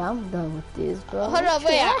 1v1, bro. I'm done with this, bro. Hold up,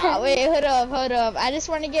 hold up. I just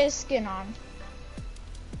want to get a skin on.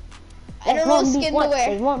 I don't know skin to wear.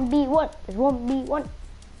 There's 1v1.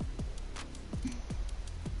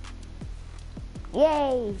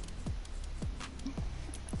 Yay.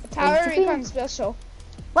 Tower Recon special.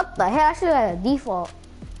 What the hell? I should have a default.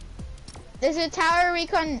 There's a Tower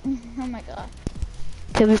Recon. Oh my god.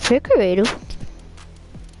 Can we play creative?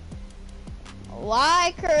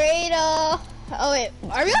 Why creative? Oh wait,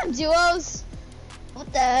 are we on duos?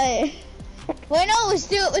 What the heck? Wait, no, let's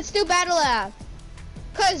do battle lab.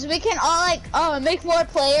 Cause we can all make more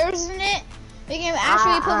players in it. We can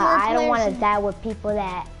actually put more players. I don't want to die with people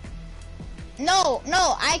that. No,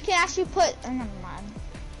 I can actually put. Oh, never mind.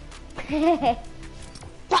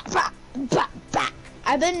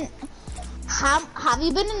 I've been. Have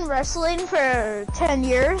you been in wrestling for 10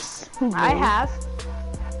 years? Mm-hmm. I have.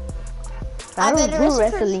 I don't do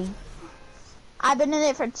wrestling. I've been in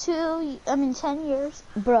it for 10 years.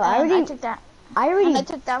 Bro, I took down.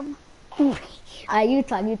 You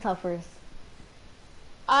talk first.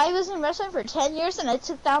 I was in wrestling for 10 years and I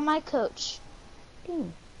took down my coach.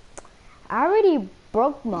 Dang. I already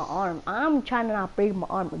broke my arm. I'm trying to not break my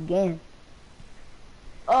arm again.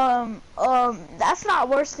 That's not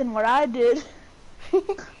worse than what I did.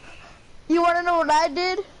 You wanna know what I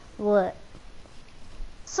did? What?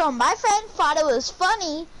 So my friend thought it was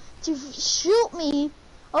funny to shoot me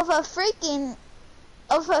with a freaking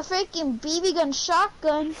BB gun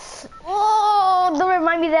shotgun. Oh, don't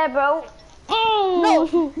remind me of that, bro.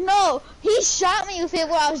 No, he shot me with it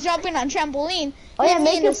while I was jumping on trampoline. Oh yeah,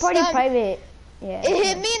 make your party private. Yeah. It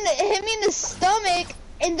hit me in the stomach,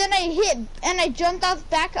 and then I jumped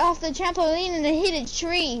back off the trampoline and I hit a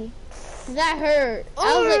tree. That hurt. I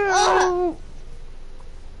was like, ugh.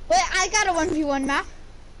 Wait, I got a 1v1 map.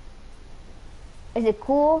 Is it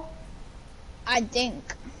cool? I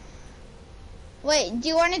think. Wait, do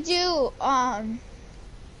you want to do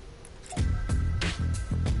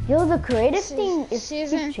Yo, the creative thing is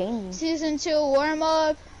changing. Season 2 warm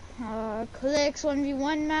up, clicks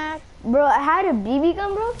 1v1 map. Bro, I had a BB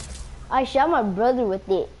gun, bro. I shot my brother with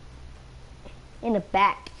it in the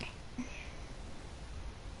back.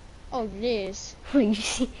 Oh, this. You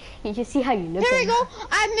just see how you look. Here we go.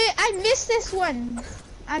 I missed this one.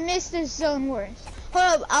 I missed this zone wars.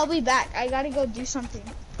 Hold up, I'll be back. I gotta go do something.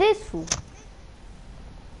 This fool.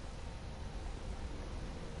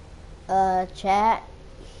 Chat.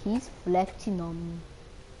 He's flexing on me.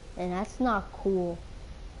 And that's not cool.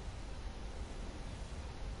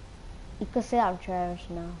 You could say I'm trash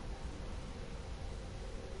now.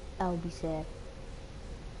 I would be sad.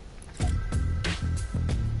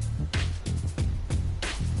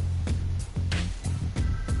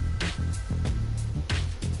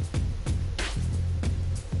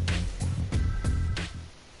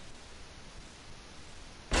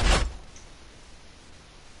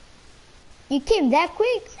 You came that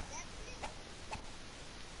quick?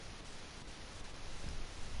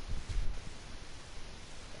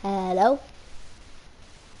 Hello?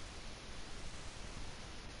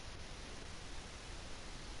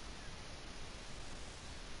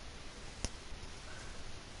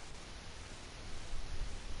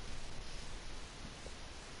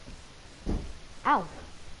 Ow.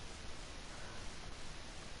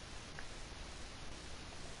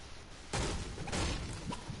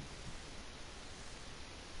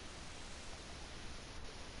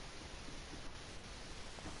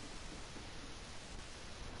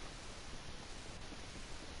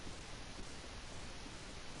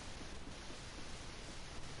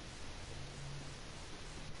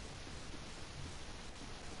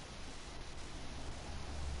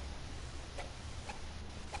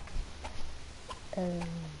 Um,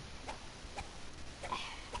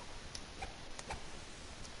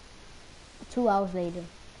 2 hours later.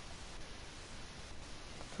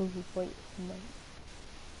 2 before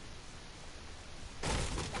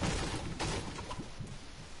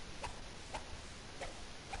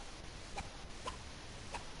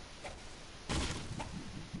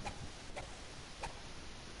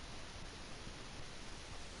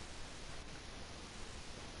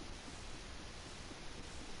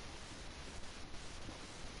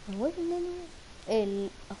what's the name?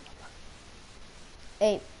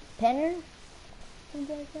 A penner?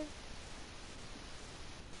 Something like that.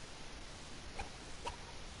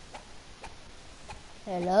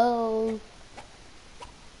 Hello?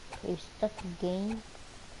 You stuck again?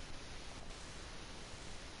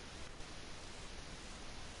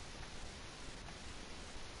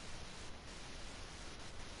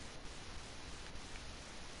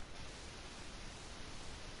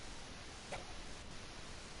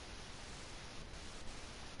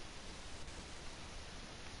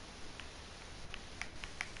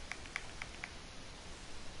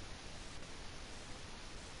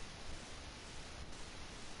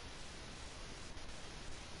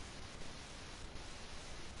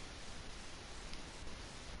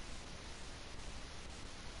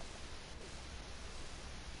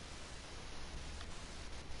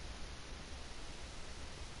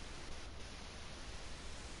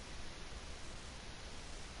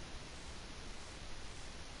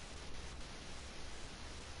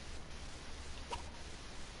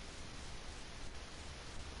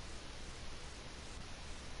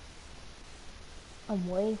 I'm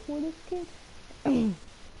waiting for this kid.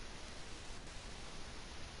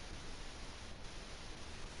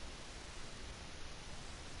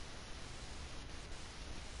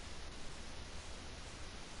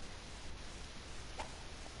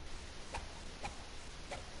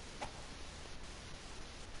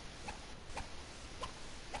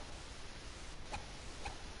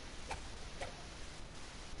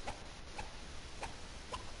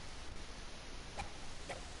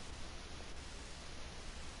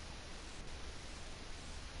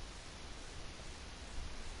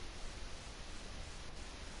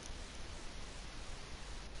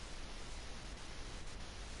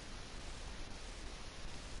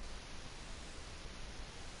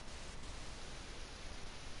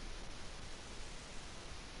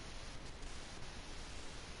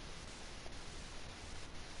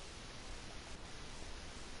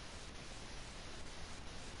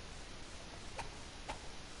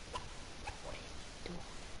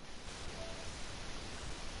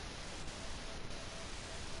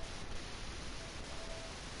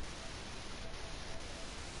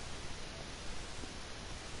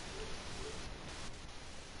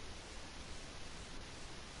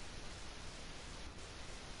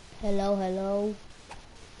 Hello, hello.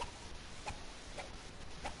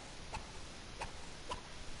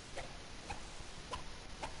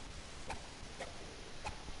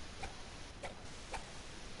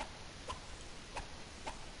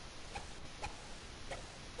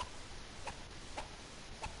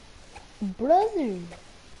 Brother.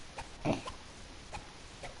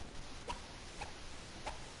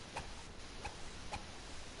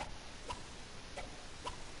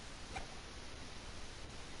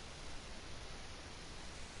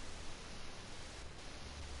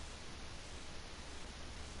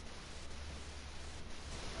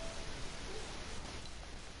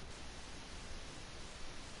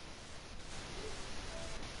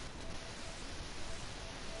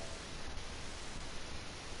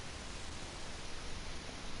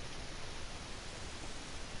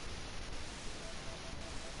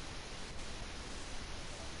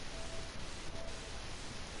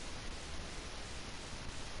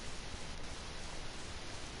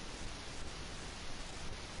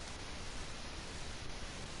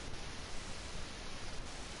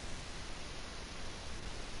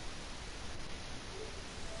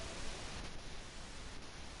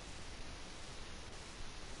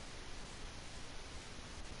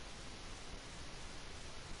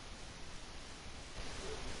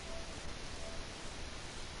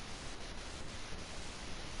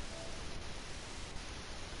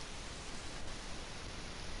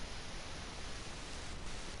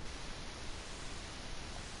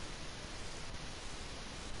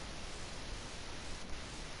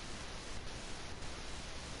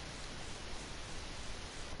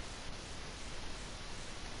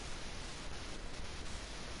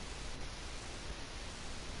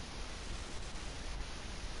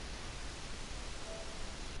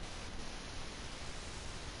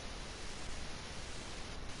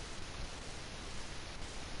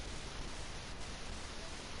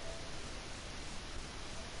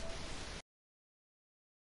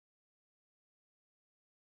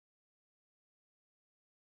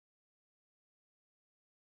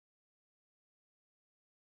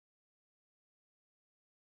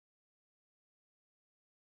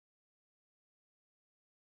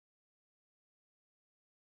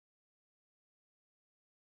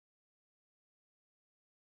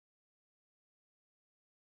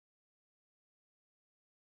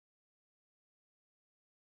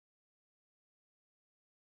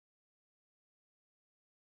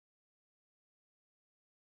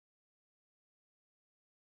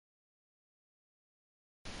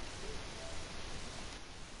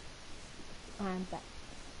 I'm back.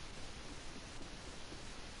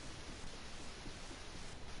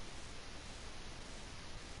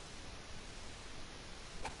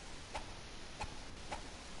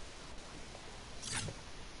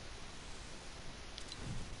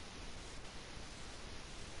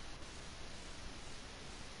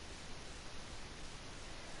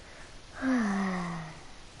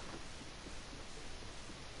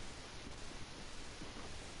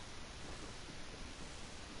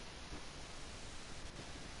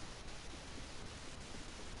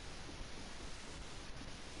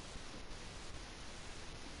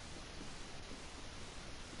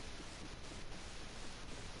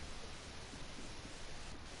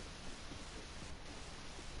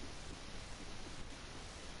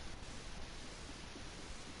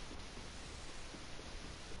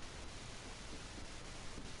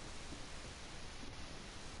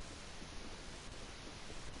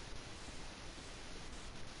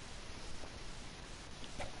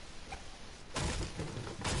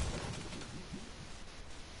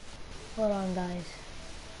 Hold on, guys.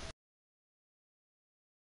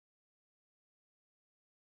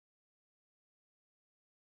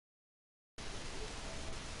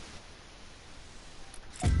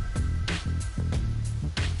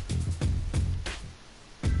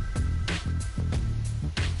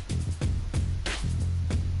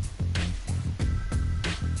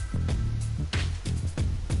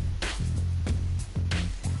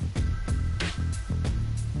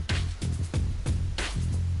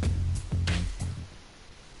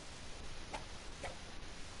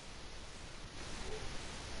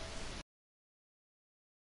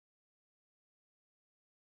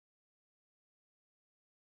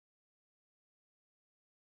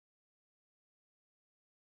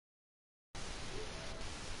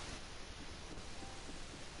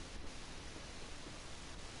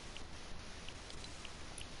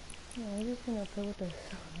 Yeah, I'm just gonna play with the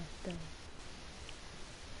sound of the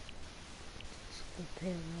just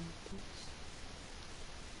play around with this.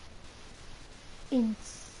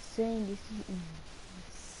 Insane, this is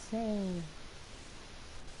insane.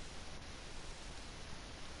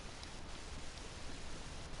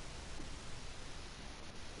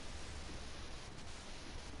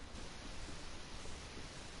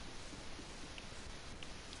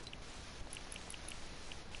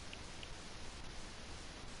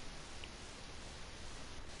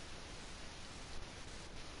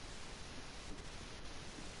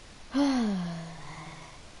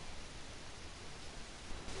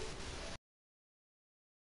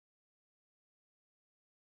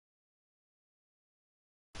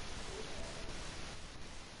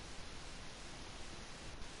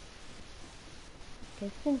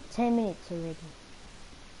 It's been 10 minutes already.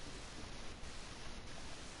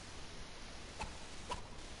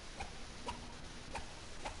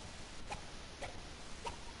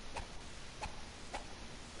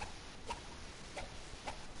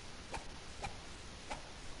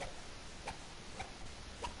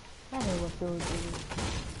 I don't know what they'll do.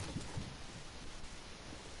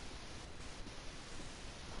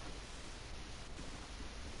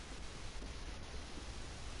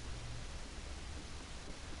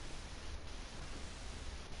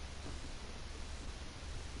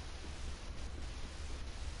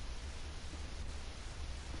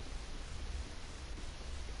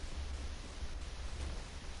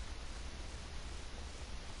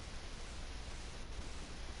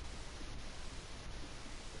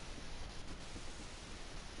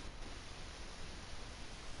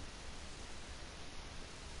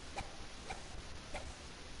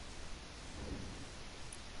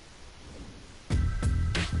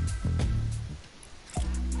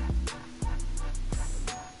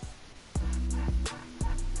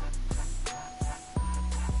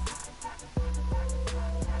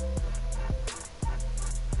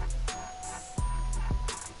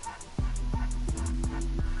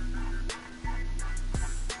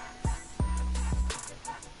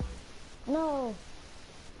 No!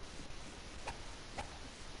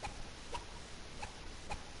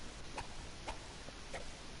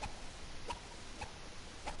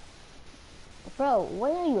 Bro,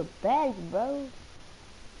 what are your bags, bro?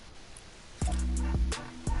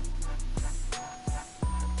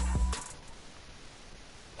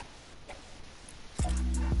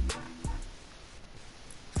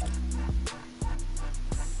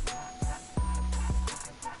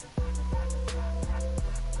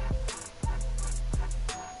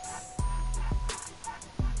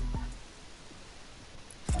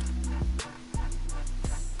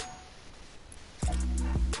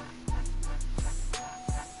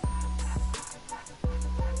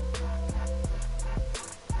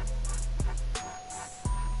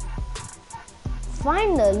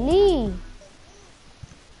 Finally.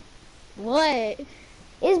 What?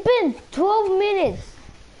 It's been 12 minutes.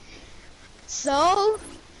 So?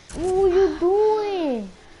 What are you doing?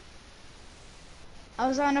 I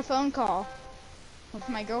was on a phone call with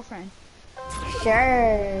my girlfriend.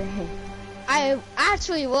 Sure. I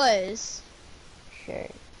actually was. Sure.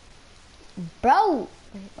 Bro.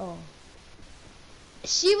 Oh.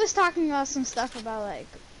 She was talking about some stuff about like...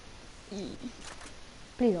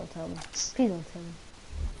 Please don't tell me. Please don't tell me.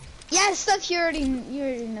 Yeah, stuff you already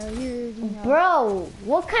know. Bro,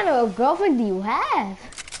 what kind of girlfriend do you have?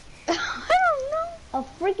 I don't know. A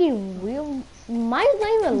freaking real... Mine's not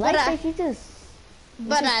even like that, she just...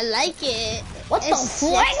 But I like it. What the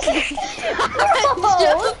fuck?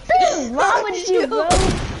 What is wrong with you, bro?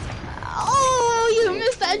 Oh, you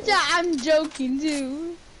missed that job. I'm joking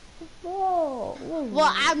too. Whoa.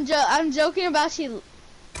 Well, I'm joking about you.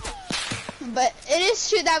 But it is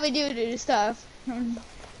true that we do this stuff.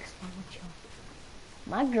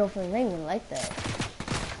 My girlfriend ain't even like that.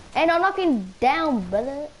 Ain't no knocking down,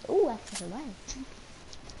 brother. Ooh, I fucking like.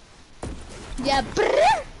 Yeah,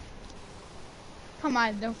 brr. Come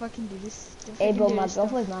on, don't fucking do this. Hey, bro, my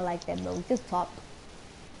girlfriend's not like that, bro. Just talk.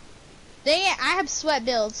 Dang it, I have sweat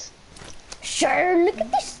builds. Sure, look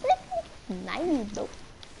at this. 90, bro.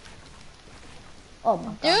 Oh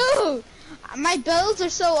my god. Dude, my builds are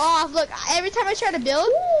so off. Look, every time I try to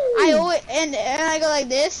build, I always and I go like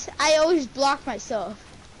this. I always block myself.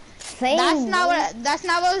 Same. That's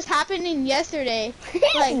not what was happening yesterday.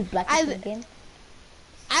 Like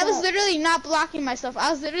I was literally not blocking myself. I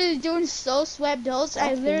was literally doing so sweat builds.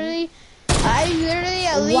 I literally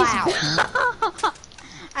at least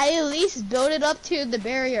I at least built it up to the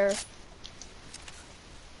barrier.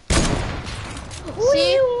 What do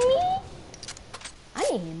you mean? I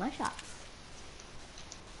didn't hit my shots.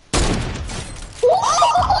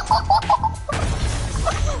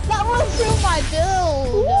 That was through my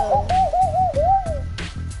build.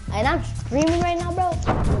 And I'm streaming right now, bro.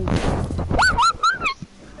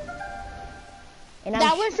 And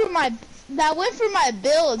that went through my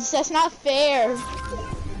builds. That's not fair.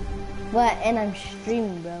 But and I'm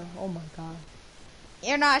streaming, bro. Oh my god.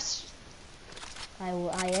 You're not. I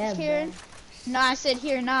am. Here. Bro. No, I said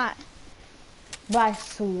here not. But I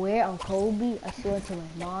swear on Kobe, I swear to my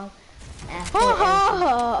mom. Hey,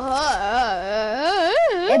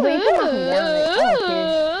 but you can knock me down.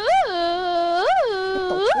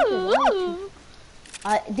 Like, I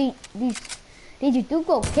don't care. Did you do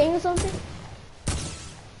cocaine or something?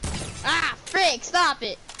 Ah, frick! Stop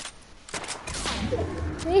it.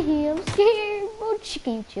 Hey, I'm scared. Bro,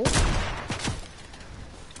 chicken chill.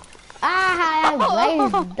 Ah,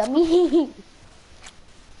 I'm dummy.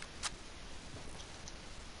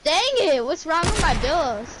 Dang it! What's wrong with my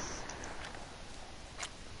builds?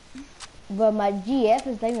 But my GF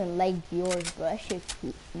is not even like yours, bro. That shit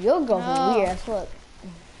cool. Your girlfriend weird as fuck.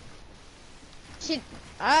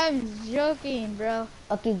 I'm joking, bro.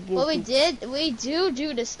 Okay, good. But we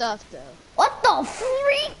do the stuff though. What the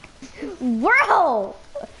freak, bro?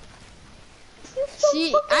 You so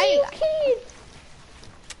little kids.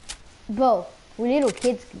 Bro, we're little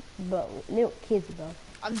kids, bro. Little kids, bro.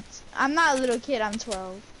 I'm not a little kid. I'm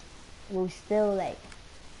 12. We're still like.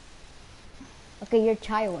 Okay, you're a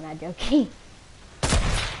child. We're not joking.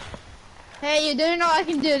 Hey, you do know I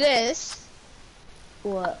can do this.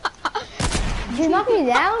 What? You knock me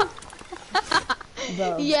down?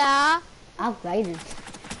 Bro. Yeah. I'll guide it.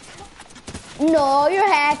 No, you're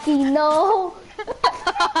hacking. No.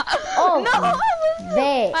 Oh, no,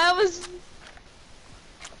 I was.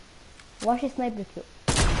 Watch his sniper kill.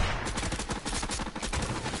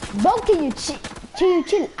 Bro, can you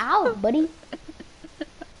chill out, buddy?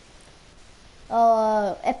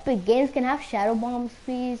 Epic Games can have shadow bombs,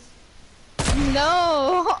 please.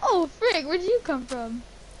 No. Oh, frick, where'd you come from?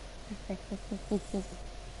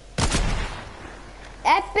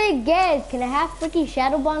 Epic Games, can I have freaking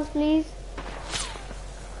shadow bombs, please?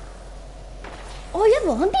 Oh, you have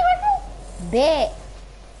a hunting rifle? Bet.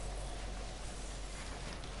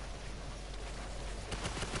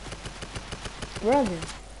 Brother.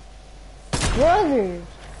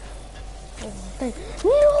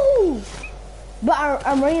 No! But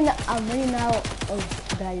I'm running out of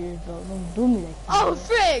guys, bro. Don't do me like that. Oh,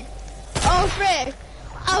 frick! Oh, frick!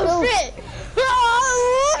 Oh, frick!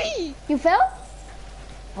 Oh, you fell?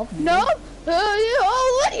 Oh, no?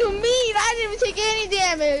 Oh, what do you mean? I didn't even take any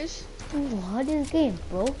damage. What is this game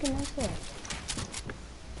broken? I swear.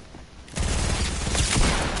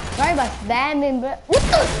 Sorry about spamming, bro. What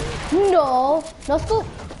the? No. Let's go.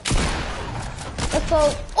 Let's go.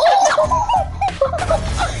 Oh!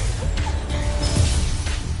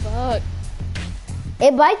 Fuck.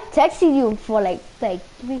 If I texted you for like 3.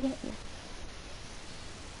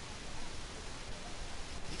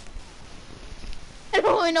 I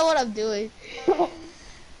don't really know what I'm doing.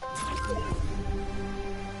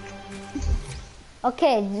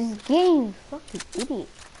 Okay, this game, fucking idiot.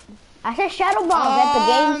 I said shadow bombs at the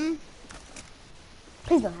game.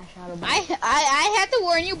 Please don't have shadow bombs. I had to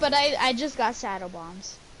warn you, but I just got shadow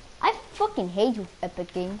bombs. I fucking hate you,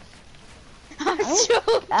 Epic Games.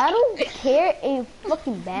 I don't care if you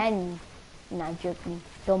fucking ban me. Not joking.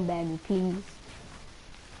 Don't ban me, please.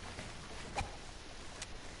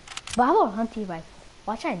 But how about hunting rifle?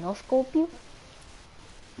 Watch I no scope you.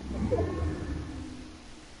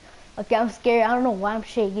 Okay, I'm scared. I don't know why I'm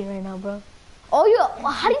shaking right now, bro. Oh,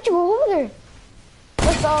 how did you go over there?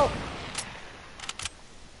 Let's go.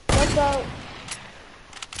 Let's go.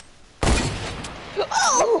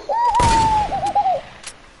 Oh!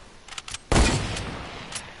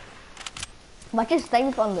 Watch this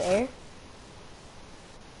thing on the air.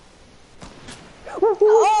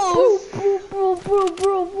 Oh! Bro.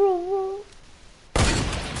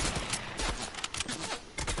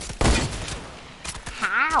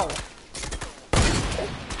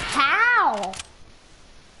 How?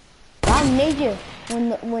 I made you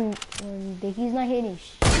when he's not hitting.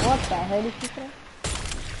 What the hell did you say?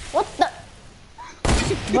 What the?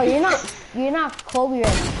 Bro, you're not Kobe right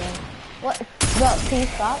now, bro. What? Bro, please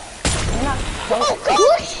stop. You're not Kobe. Oh,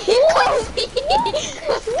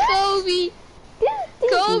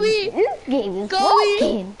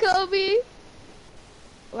 Kobe.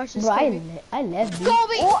 Watch this, bro, Kobe. I left you.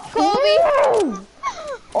 Kobe.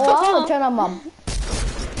 Oh, I'm gonna turn on my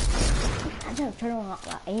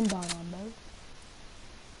aimbot on, bro.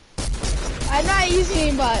 I'm not using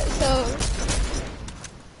aimbot, so.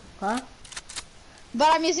 Huh? But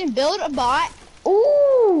I'm using build a bot.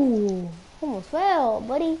 Ooh, almost fell,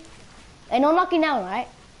 buddy. And no knocking down, right?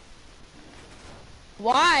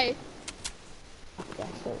 Why? Okay, I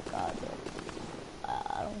swear to God, bro.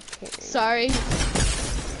 I don't care. Sorry.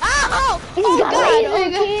 Ow! He's God! laser,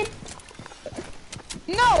 kid.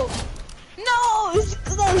 No! It's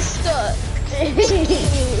stuck.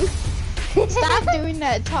 Stop doing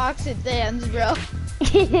that toxic dance, bro.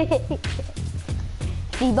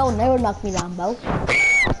 See, Bo never knock me down, Bo.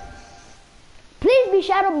 Please be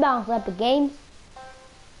shadow bounce at the game.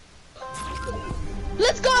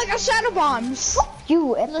 Let's go, I got shadow bombs. Fuck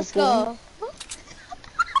you at Let's the game. go.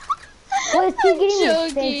 What is he getting the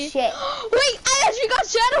same shit? Wait, I actually got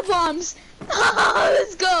shadow bombs.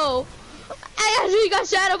 Let's go. I actually got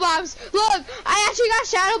shadow bombs. Look, I actually got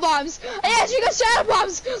shadow bombs. I actually got shadow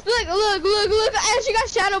bombs. Look. I actually got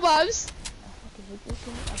shadow bombs.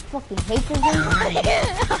 I fucking hate this game. I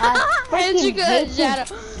actually fucking hate shadow.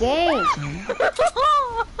 this game.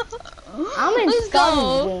 I'm installing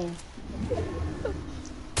this game.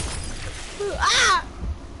 Ah!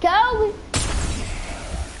 Kobe!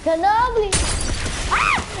 Kenobi!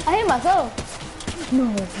 Ah! I hit myself. No.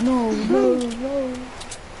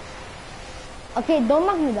 Okay, don't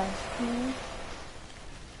knock me down.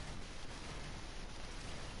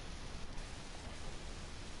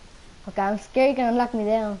 Okay, I'm scared you're gonna knock me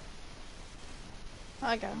down.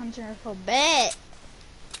 I got hunter rifle bet.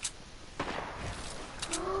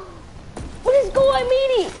 What is going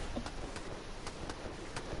on?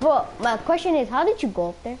 Well, my question is, how did you go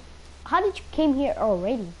up there? How did you came here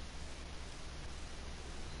already?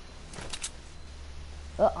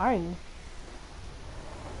 Where are you?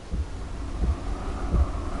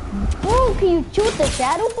 Bro, can you shoot the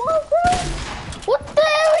shadow ball, bro? What the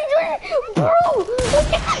hell are you doing? Bro!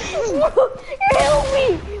 Bro, you help me!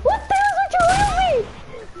 What the hell did you help me?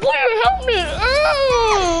 Boy, you help me!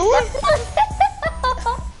 What the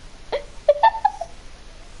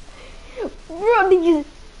Bro, did you...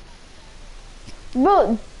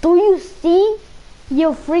 Bro, do you see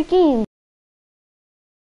your freaking...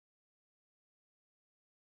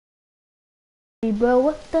 Bro,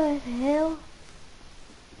 what the hell?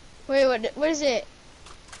 Wait, what is it?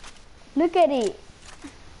 Look at it.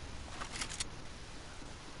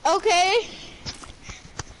 Okay.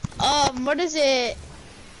 What is it?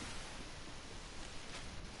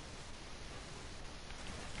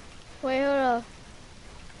 Wait, hold up.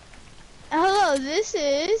 Hello, this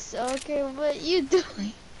is... Okay, what you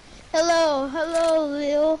doing? Hello,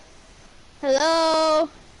 Lil. Hello.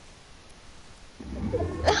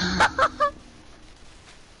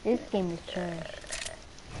 This game is trash.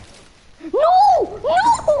 No!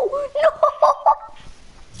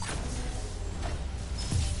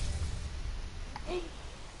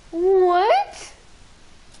 What?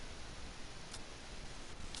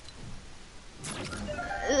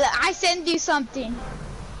 I sent you something.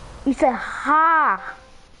 You said ha.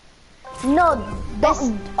 No,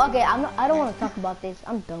 don't. Okay, I don't want to talk about this.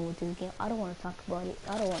 I'm done with this game. I don't want to talk about it.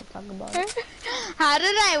 I don't want to talk about it. How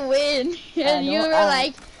did I win? And you're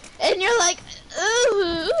like,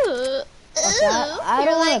 ooh. Okay, I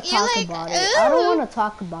don't want to talk about it. I don't want to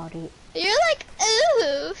talk about it. You're like,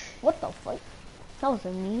 ooh. What the fuck? That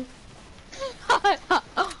wasn't me. But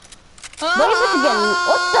you supposed to get me.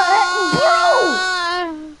 What the heck, bro?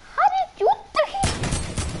 How did you? What the heck?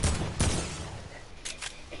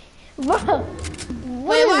 Bro.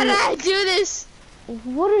 Wait, why did I do this?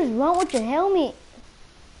 What is wrong with your helmet?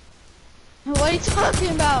 What are you talking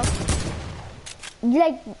about?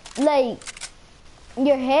 Like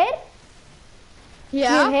your head?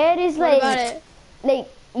 Yeah. Your head is What about it? like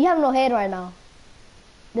you have no head right now.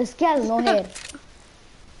 The sky has no head.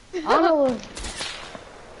 I don't know.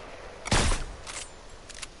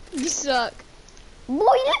 You suck. Boy,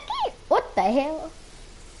 look at what the hell?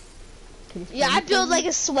 Yeah, I build like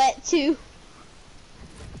a sweat too.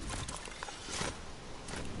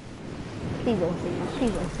 Please don't see me.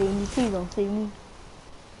 Please don't see me. Please don't see me.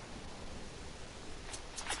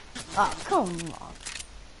 Oh, come on.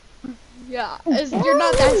 Yeah, you're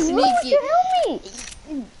not that sneaky. Help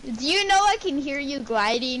me. Do you know I can hear you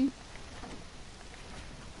gliding?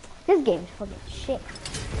 This game is fucking shit.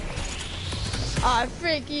 Aw,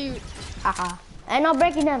 frick you. I'm not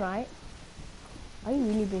breaking down, right? Are you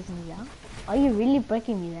really breaking me down? Are you really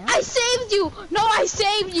breaking me down? I saved you! No, I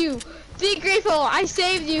saved you! Be grateful, I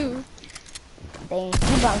saved you! Dang,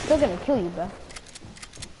 but I'm still gonna kill you, bro.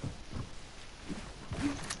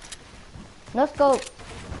 No scope.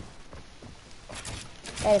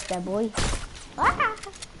 There's that boy. Ah!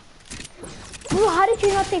 Bro, how did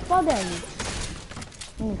you not take fall damage?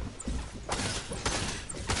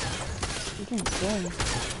 What are you doing?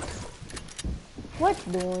 What's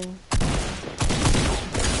doing?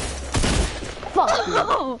 Fuck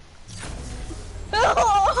you.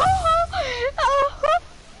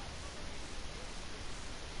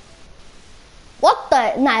 What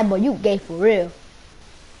the? Nah, but you gay for real.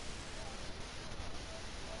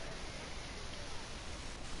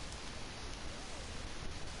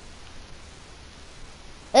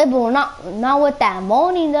 Hey, bro, not with that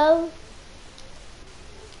morning though.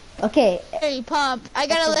 Okay. Legendary pump. I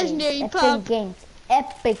got a legendary epic pump. Games.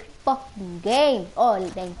 Epic fucking game. Oh,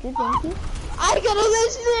 thank you, thank you. I got a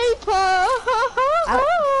legendary pump.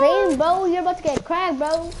 Same, bro. You're about to get cracked,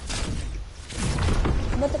 bro.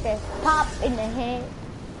 You're about to get popped in the head.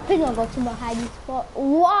 Please don't go to my hiding spot.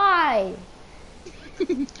 Why?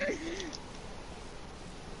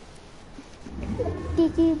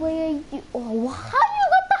 Kiki, where are you? Oh, how you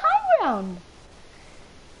got the high ground?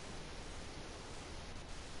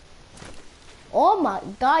 Oh my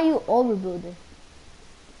god, you overbuilder.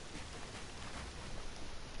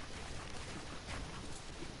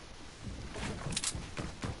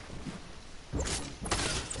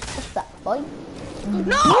 What's that, boy?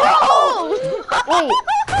 No! Wait,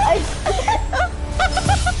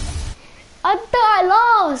 I thought I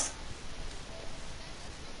lost.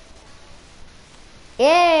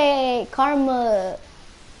 Yay, karma.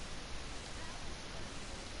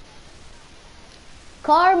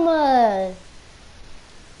 Karma.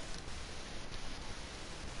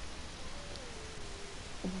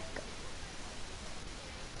 Oh my god.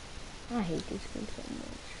 I hate this game so much.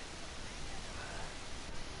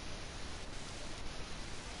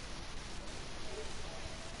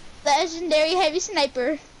 Legendary heavy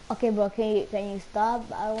sniper. Okay, bro, can you stop?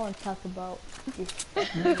 I don't want to talk about this. This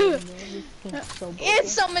game's so broken.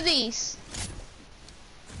 It's some of these.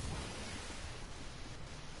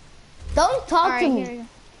 Don't talk to me. Here.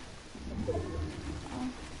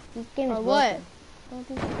 This game is What?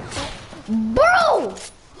 broken. Bro!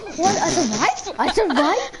 What? I survived? I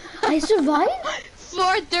survived? I survived?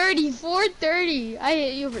 430. I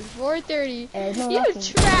hit you for 430. No You nothing.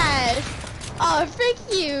 trash. Oh, frick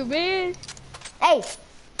you, man. Hey!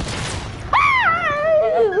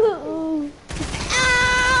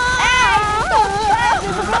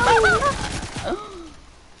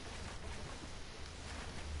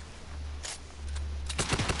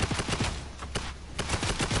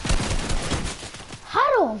 How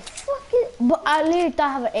the fuck is... But I literally thought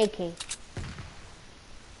I have an AK.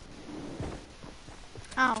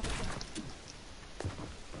 Ow.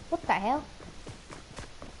 What the hell?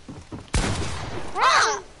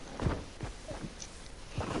 Ah!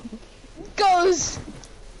 Goes.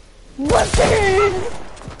 What the hell?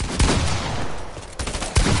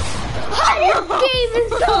 How this game is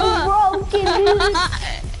so broken, dude?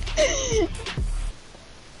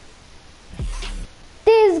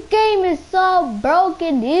 This game is so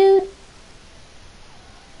broken, dude.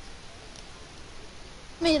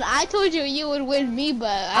 Me mean, I told you you would win me, but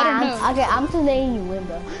I don't know. Okay, I'm still letting you win,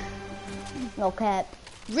 bro. No cap.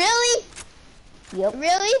 Really? Yep.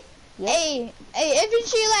 Really? Yep. Hey,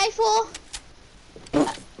 infantry rifle.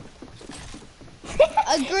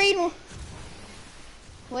 A green one.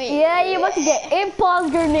 Wait. Yeah, you're about to get impulse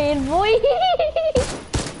grenade, boy.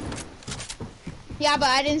 Yeah, but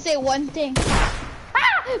I didn't say one thing.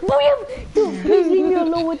 Boy, dude, please leave me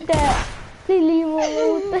alone with that. Please leave me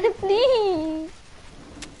alone with that, please.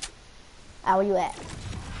 How are you at?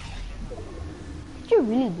 Did you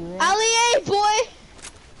really do that? Allie, boy.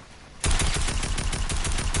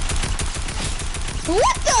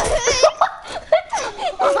 What the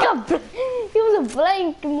heck? He was a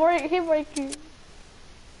blank hit breaker.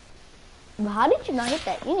 But how did you not hit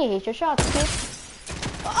that? You need to hit your shots, kid.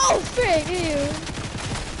 Oh, frick, you.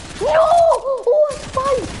 No! Oh, it's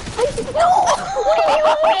fine. No! What do you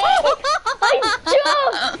mean? I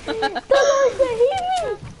jumped! The last that hit me!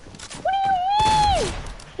 What do you mean?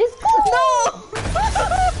 Just go! No!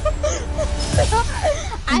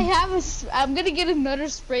 I'm gonna get another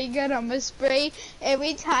spray gun. I'm gonna spray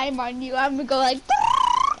every time on you. I'm gonna go like,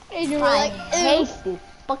 and you're like, I hate this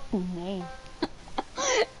fucking game.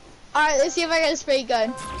 Alright, let's see if I got a spray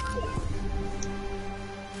gun.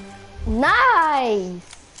 Nice!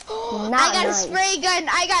 I got a spray gun.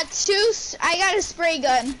 I got a spray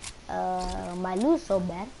gun. My loot's so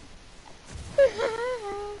bad.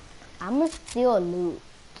 I'ma steal loot.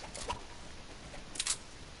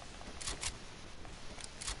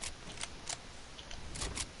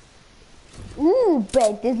 Ooh,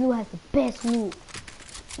 bet this loot has the best loot.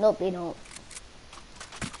 Nope, they don't.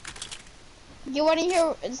 You want to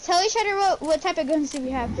hear? Tell each other what type of guns do we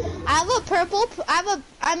have. I have a purple. I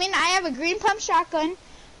have a green pump shotgun.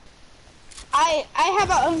 I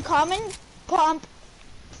have an uncommon pump,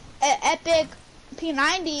 an epic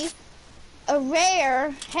P90, a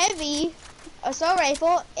rare heavy assault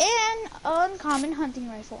rifle, and an uncommon hunting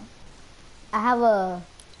rifle. I have a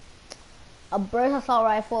burst assault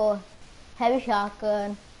rifle, heavy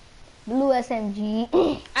shotgun, blue SMG.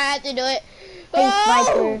 I have to do it. Hey,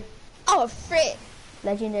 sniper. Oh, frick.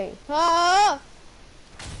 Legendary. Oh.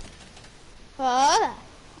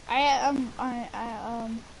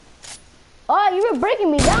 Oh, you were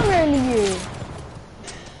breaking me down earlier.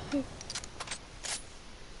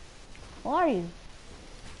 Where are you?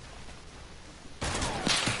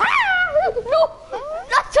 Ah! No!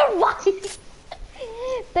 Not survived!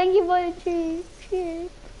 Thank you for the tree.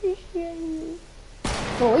 Appreciate you.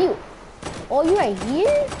 So you right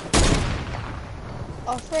here?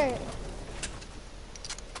 Oh, frick.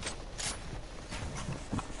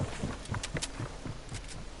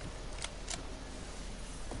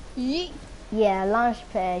 Yeet. Yeah, launch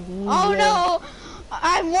pad. Oh no!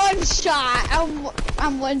 I'm one shot.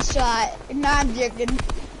 I'm one shot. No, I'm joking.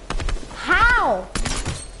 How?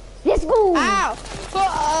 Let's go. Ow!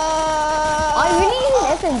 Are you really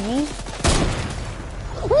using SMG?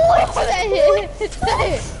 What? That hit.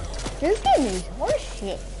 This game is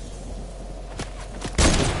horseshit.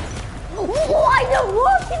 Why the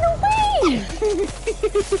walking away?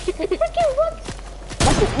 Freaking what?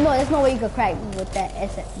 No, there's no way you could crack me with that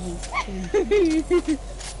SMG.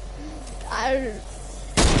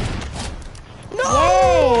 No!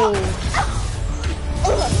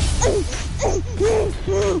 Yay!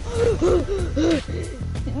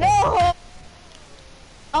 No!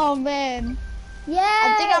 Oh man.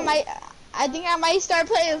 Yeah. I think I might start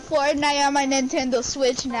playing Fortnite on my Nintendo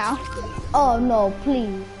Switch now. Oh no,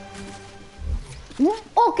 please.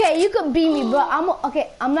 Okay, you can beat me, but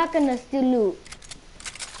I'm not gonna steal loot.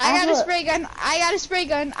 I got a spray gun. I got a spray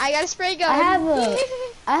gun. I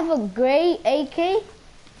have a gray AK,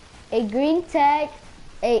 a green tag,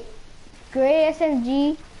 a gray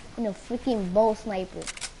SMG, and a freaking bow sniper.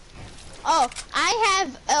 Oh, I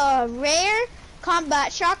have a rare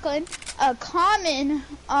combat shotgun, a common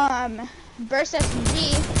burst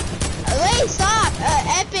SMG, wait, stop,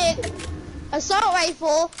 epic assault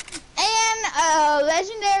rifle, and a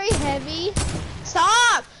legendary heavy.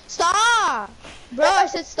 Stop! Bro, I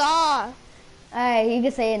said stop. Alright, you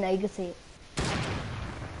can say it now, you can say it.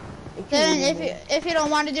 Then if you don't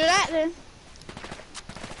want to do that, then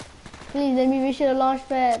please let me reach the launch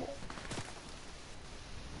pad.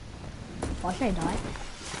 Why should I die?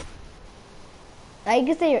 Now you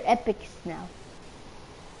can say your epics now.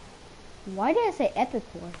 Why did I say epic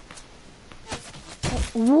for?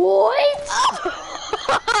 What?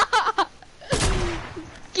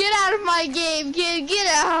 Get out of my game, kid. Get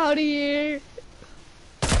out of here.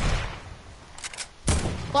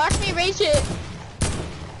 Watch me reach it.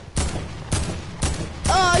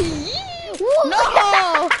 Oh, yeah.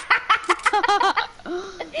 No!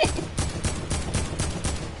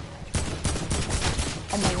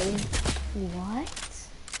 What?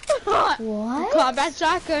 What? Combat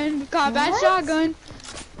shotgun. Combat shotgun.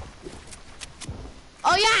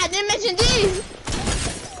 Oh yeah, I didn't mention these.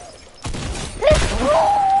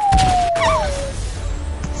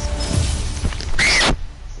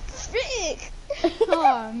 Frick.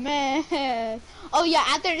 Oh man. Oh yeah,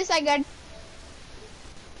 after this I got.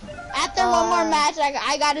 After one more match,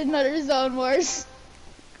 I got another Zone Wars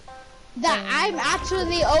that I'm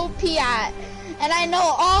actually OP at, and I know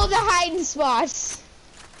all the hiding spots,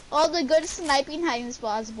 all the good sniping hiding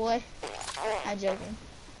spots, boy. I'm joking.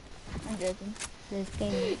 I'm joking. This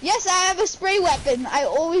game. Yes, I have a spray weapon. I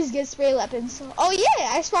always get spray weapons. Oh yeah,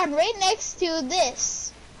 I spawned right next to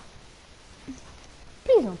this.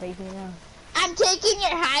 Please don't break me now. I'm taking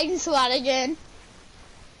your hiding spot again.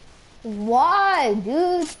 Why,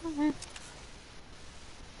 dude?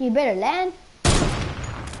 You better land.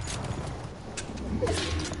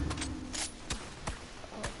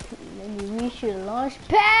 Let me reach your launch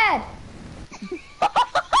pad.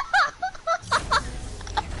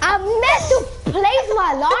 I meant to place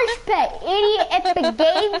my launch pad, idiot. Epic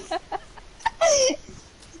Games.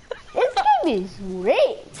 This game is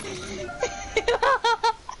rigged.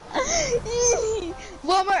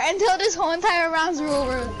 One more until this whole entire round's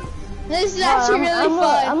over. This is actually really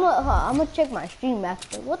fun. I'm gonna check my stream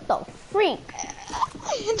after. What the freak?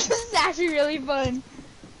 This is actually really fun.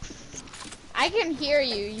 I can hear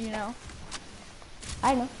you, you know.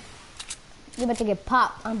 I know. You about to get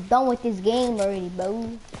popped. I'm done with this game already,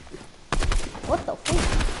 bro. What the freak?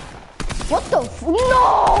 What the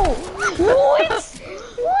no! What?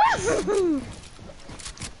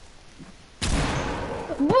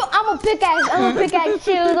 Bro, I'm a pickaxe.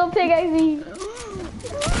 Chill, don't pickaxe me.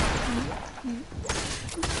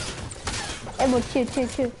 Hey, bro, chill.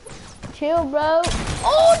 Chill, bro.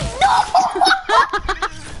 Oh, no!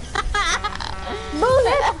 Bro,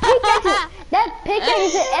 that pickaxe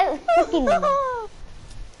is a freaking...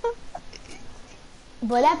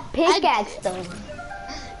 But that pickaxe, though.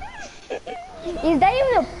 Is that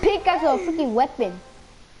even a pickaxe or a freaking weapon?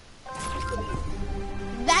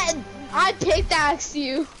 I pickaxe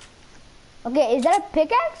you. Okay, is that a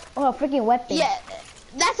pickaxe or a freaking weapon? Yeah,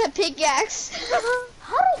 that's a pickaxe.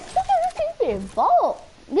 How the fuck is this game involved?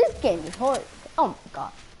 This game is hard. Oh my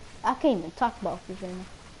god. I can't even talk about this right now.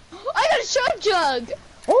 I got a shark jug.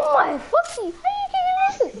 Oh my fucking, how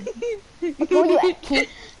you getting this? Where you at, kid?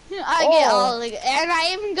 I get all of it. And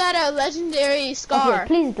I even got a legendary scar. Okay,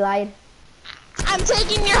 please glide. I'm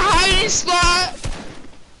taking your hiding spot.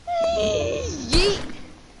 Yeet.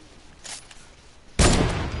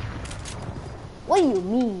 What do you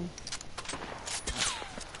mean?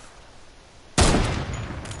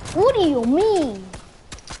 What do you mean?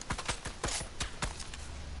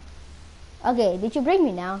 Okay, did you bring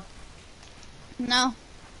me now? No.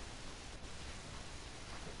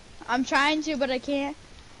 I'm trying to, but I can't.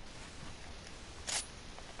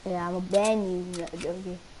 Yeah, I'm gonna ban you.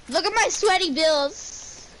 Okay. Look at my sweaty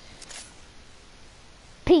bills.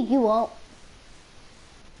 Peek, you won't.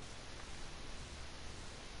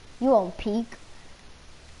 You won't peek.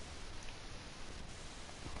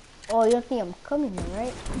 Oh, you don't think I'm coming here,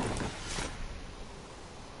 right?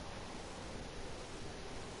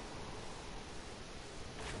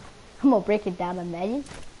 I'm gonna break it down, imagine.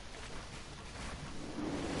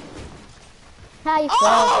 How you feel?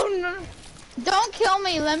 Oh no! Don't kill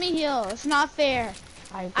me. Let me heal. It's not fair.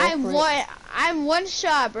 I'm one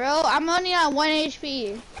shot, bro. I'm only on 1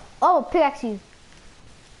 HP. Oh, pickaxe you.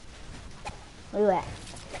 Where you at?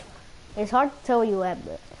 It's hard to tell where you at,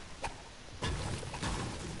 but.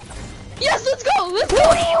 Yes, let's go. Let's go.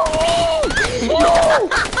 What do you mean? No.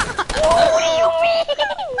 What do you mean?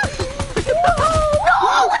 No.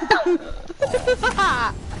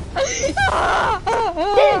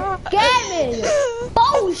 This game is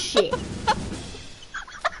bullshit.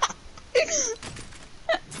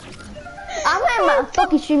 I'm having my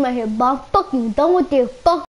fucking stream out here, but I'm fucking done with this fuck.